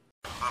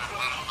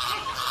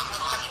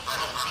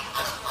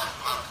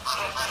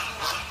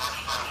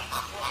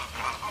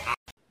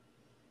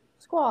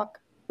 Squawk.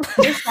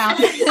 They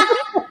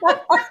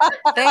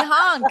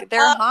honk.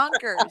 They're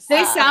honkers.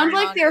 They sound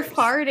like they're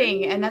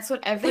farting, and that's what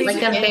every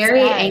like a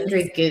very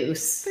angry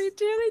goose. They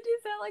do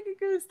sound like a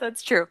goose.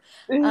 That's true.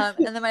 And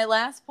then my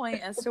last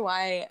point as to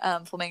why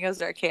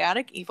flamingos are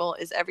chaotic evil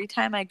is every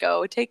time I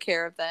go take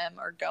care of them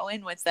or go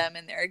in with them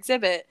in their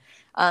exhibit,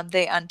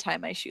 they untie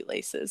my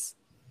shoelaces.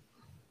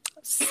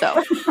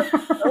 So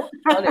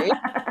funny.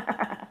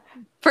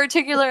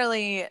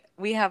 Particularly,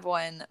 we have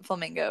one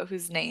flamingo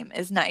whose name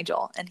is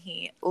Nigel, and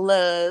he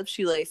loves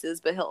shoelaces,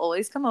 but he'll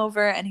always come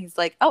over and he's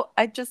like, oh,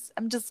 I'm just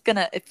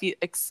gonna, if you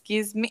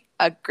excuse me,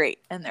 great.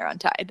 And they're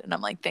untied. And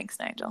I'm like, thanks,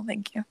 Nigel.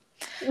 Thank you.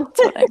 That's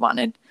what I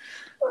wanted.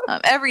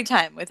 Every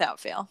time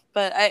without fail.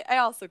 But I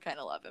also kind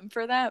of love him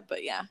for that.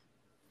 But yeah,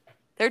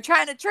 they're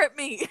trying to trip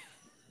me.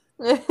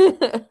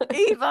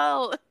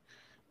 Evil.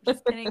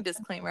 Just kidding.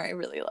 Disclaimer, I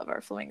really love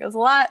our flamingos a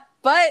lot,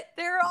 but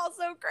they're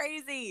also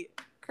crazy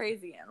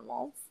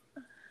animals.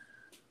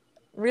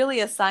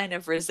 Really a sign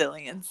of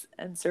resilience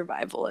and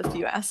survival, if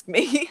you ask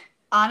me.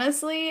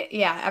 Honestly,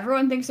 yeah,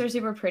 everyone thinks they're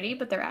super pretty,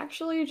 but they're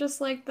actually just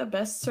like the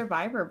best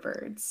survivor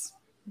birds.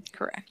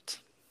 Correct.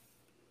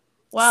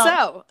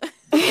 Well,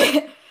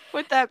 so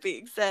with that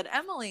being said,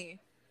 Emily,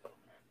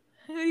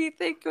 who do you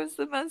think was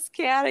the most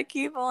chaotic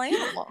evil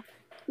animal?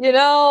 You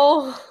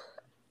know,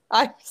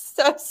 I'm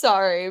so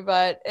sorry,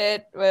 but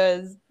it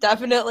was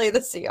definitely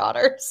the sea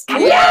otters. Yeah,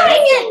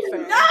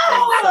 no!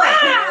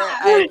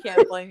 I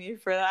can't blame you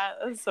for that.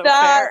 That's so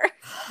fair.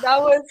 That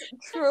was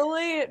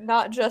truly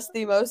not just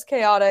the most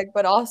chaotic,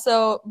 but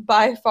also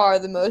by far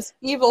the most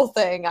evil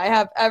thing I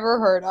have ever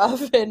heard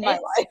of in my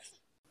life.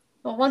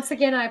 Well, once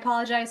again, I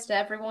apologize to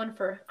everyone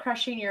for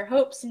crushing your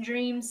hopes and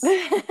dreams,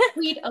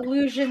 sweet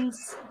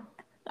illusions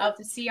of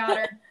the sea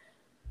otter.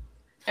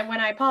 And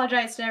when I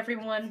apologize to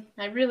everyone,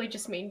 I really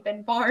just mean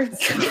Ben Barnes.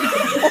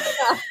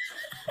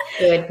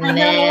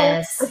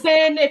 Goodness.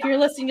 Ben, if you're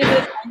listening to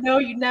this, I know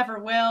you never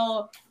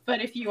will, but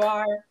if you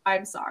are,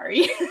 I'm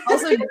sorry.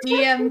 Also,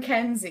 DM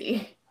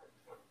Kenzie.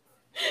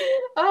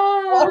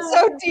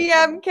 Also,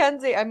 DM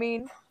Kenzie. I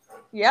mean,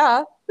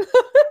 yeah.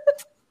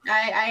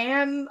 I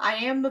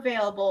am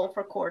available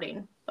for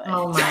courting. But...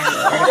 Oh my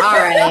Lord. All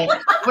right.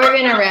 We're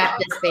going to wrap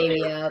this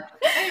baby up.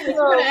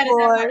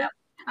 Oh, boy.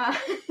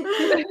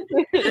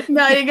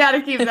 No, you got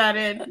to keep that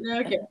in.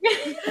 Okay.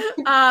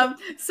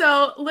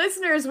 So,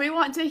 listeners, we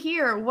want to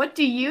hear, what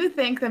do you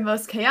think the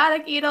most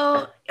chaotic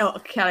evil?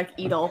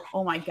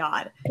 Oh my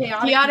God.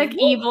 Chaotic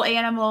evil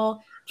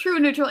animal, true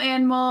neutral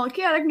animal,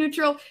 chaotic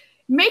neutral,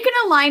 make an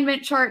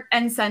alignment chart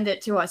and send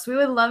it to us. We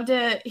would love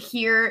to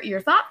hear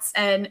your thoughts,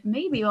 and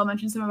maybe we'll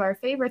mention some of our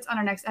favorites on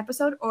our next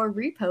episode or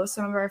repost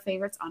some of our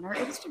favorites on our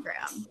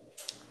Instagram.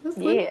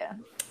 Yeah.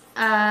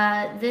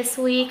 This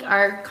week,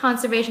 our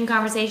conservation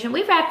conversation,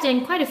 we wrapped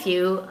in quite a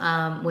few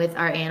with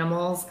our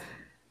animals,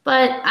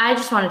 but I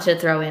just wanted to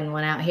throw in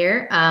one out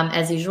here.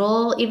 As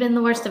usual, even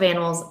the worst of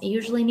animals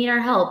usually need our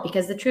help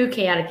because the true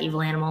chaotic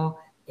evil animal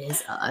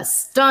is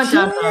us. Dun,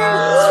 dun,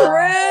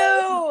 dun.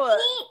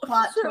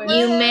 True.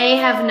 You may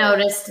have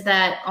noticed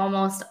that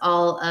almost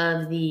all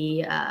of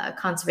the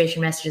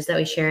conservation messages that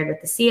we shared with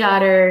the sea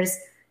otters,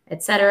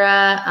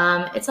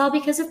 etc., it's all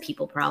because of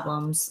people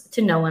problems,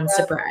 to no one's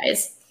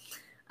surprise.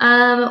 We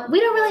don't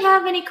really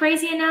have any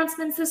crazy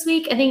announcements this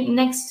week. I think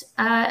next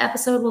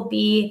episode will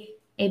be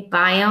a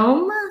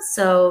biome.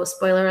 So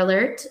spoiler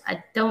alert,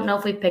 I don't know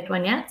if we've picked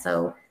one yet.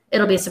 So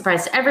it'll be a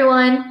surprise to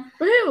everyone.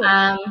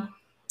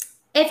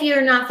 If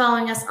you're not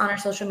following us on our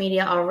social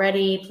media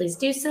already, please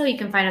do so. You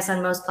can find us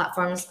on most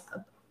platforms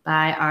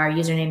by our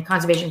username,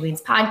 Conservation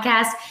Queens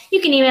Podcast.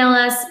 You can email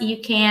us.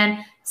 You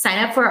can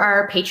sign up for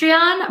our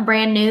Patreon,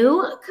 brand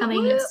new,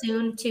 coming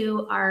soon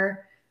to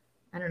our,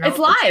 I don't know. It's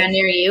live.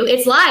 Near you.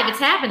 It's live. It's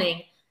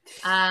happening.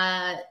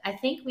 I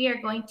think we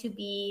are going to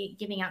be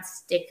giving out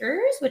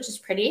stickers, which is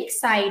pretty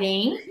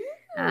exciting.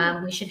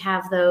 We should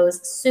have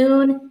those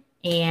soon.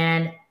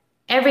 And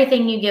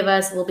everything you give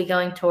us will be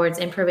going towards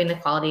improving the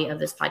quality of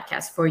this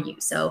podcast for you.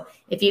 So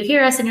if you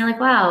hear us and you're like,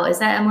 wow, is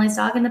that Emily's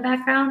dog in the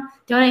background?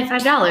 Donate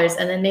 $5.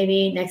 And then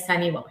maybe next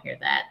time you won't hear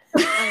that.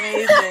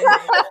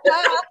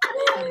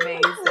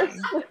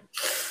 Amazing.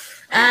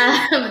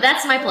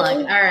 That's my plug.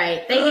 All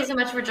right. Thank you so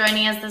much for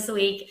joining us this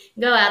week.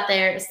 Go out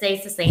there, stay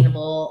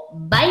sustainable.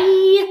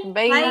 Bye.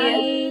 Bye.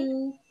 Bye.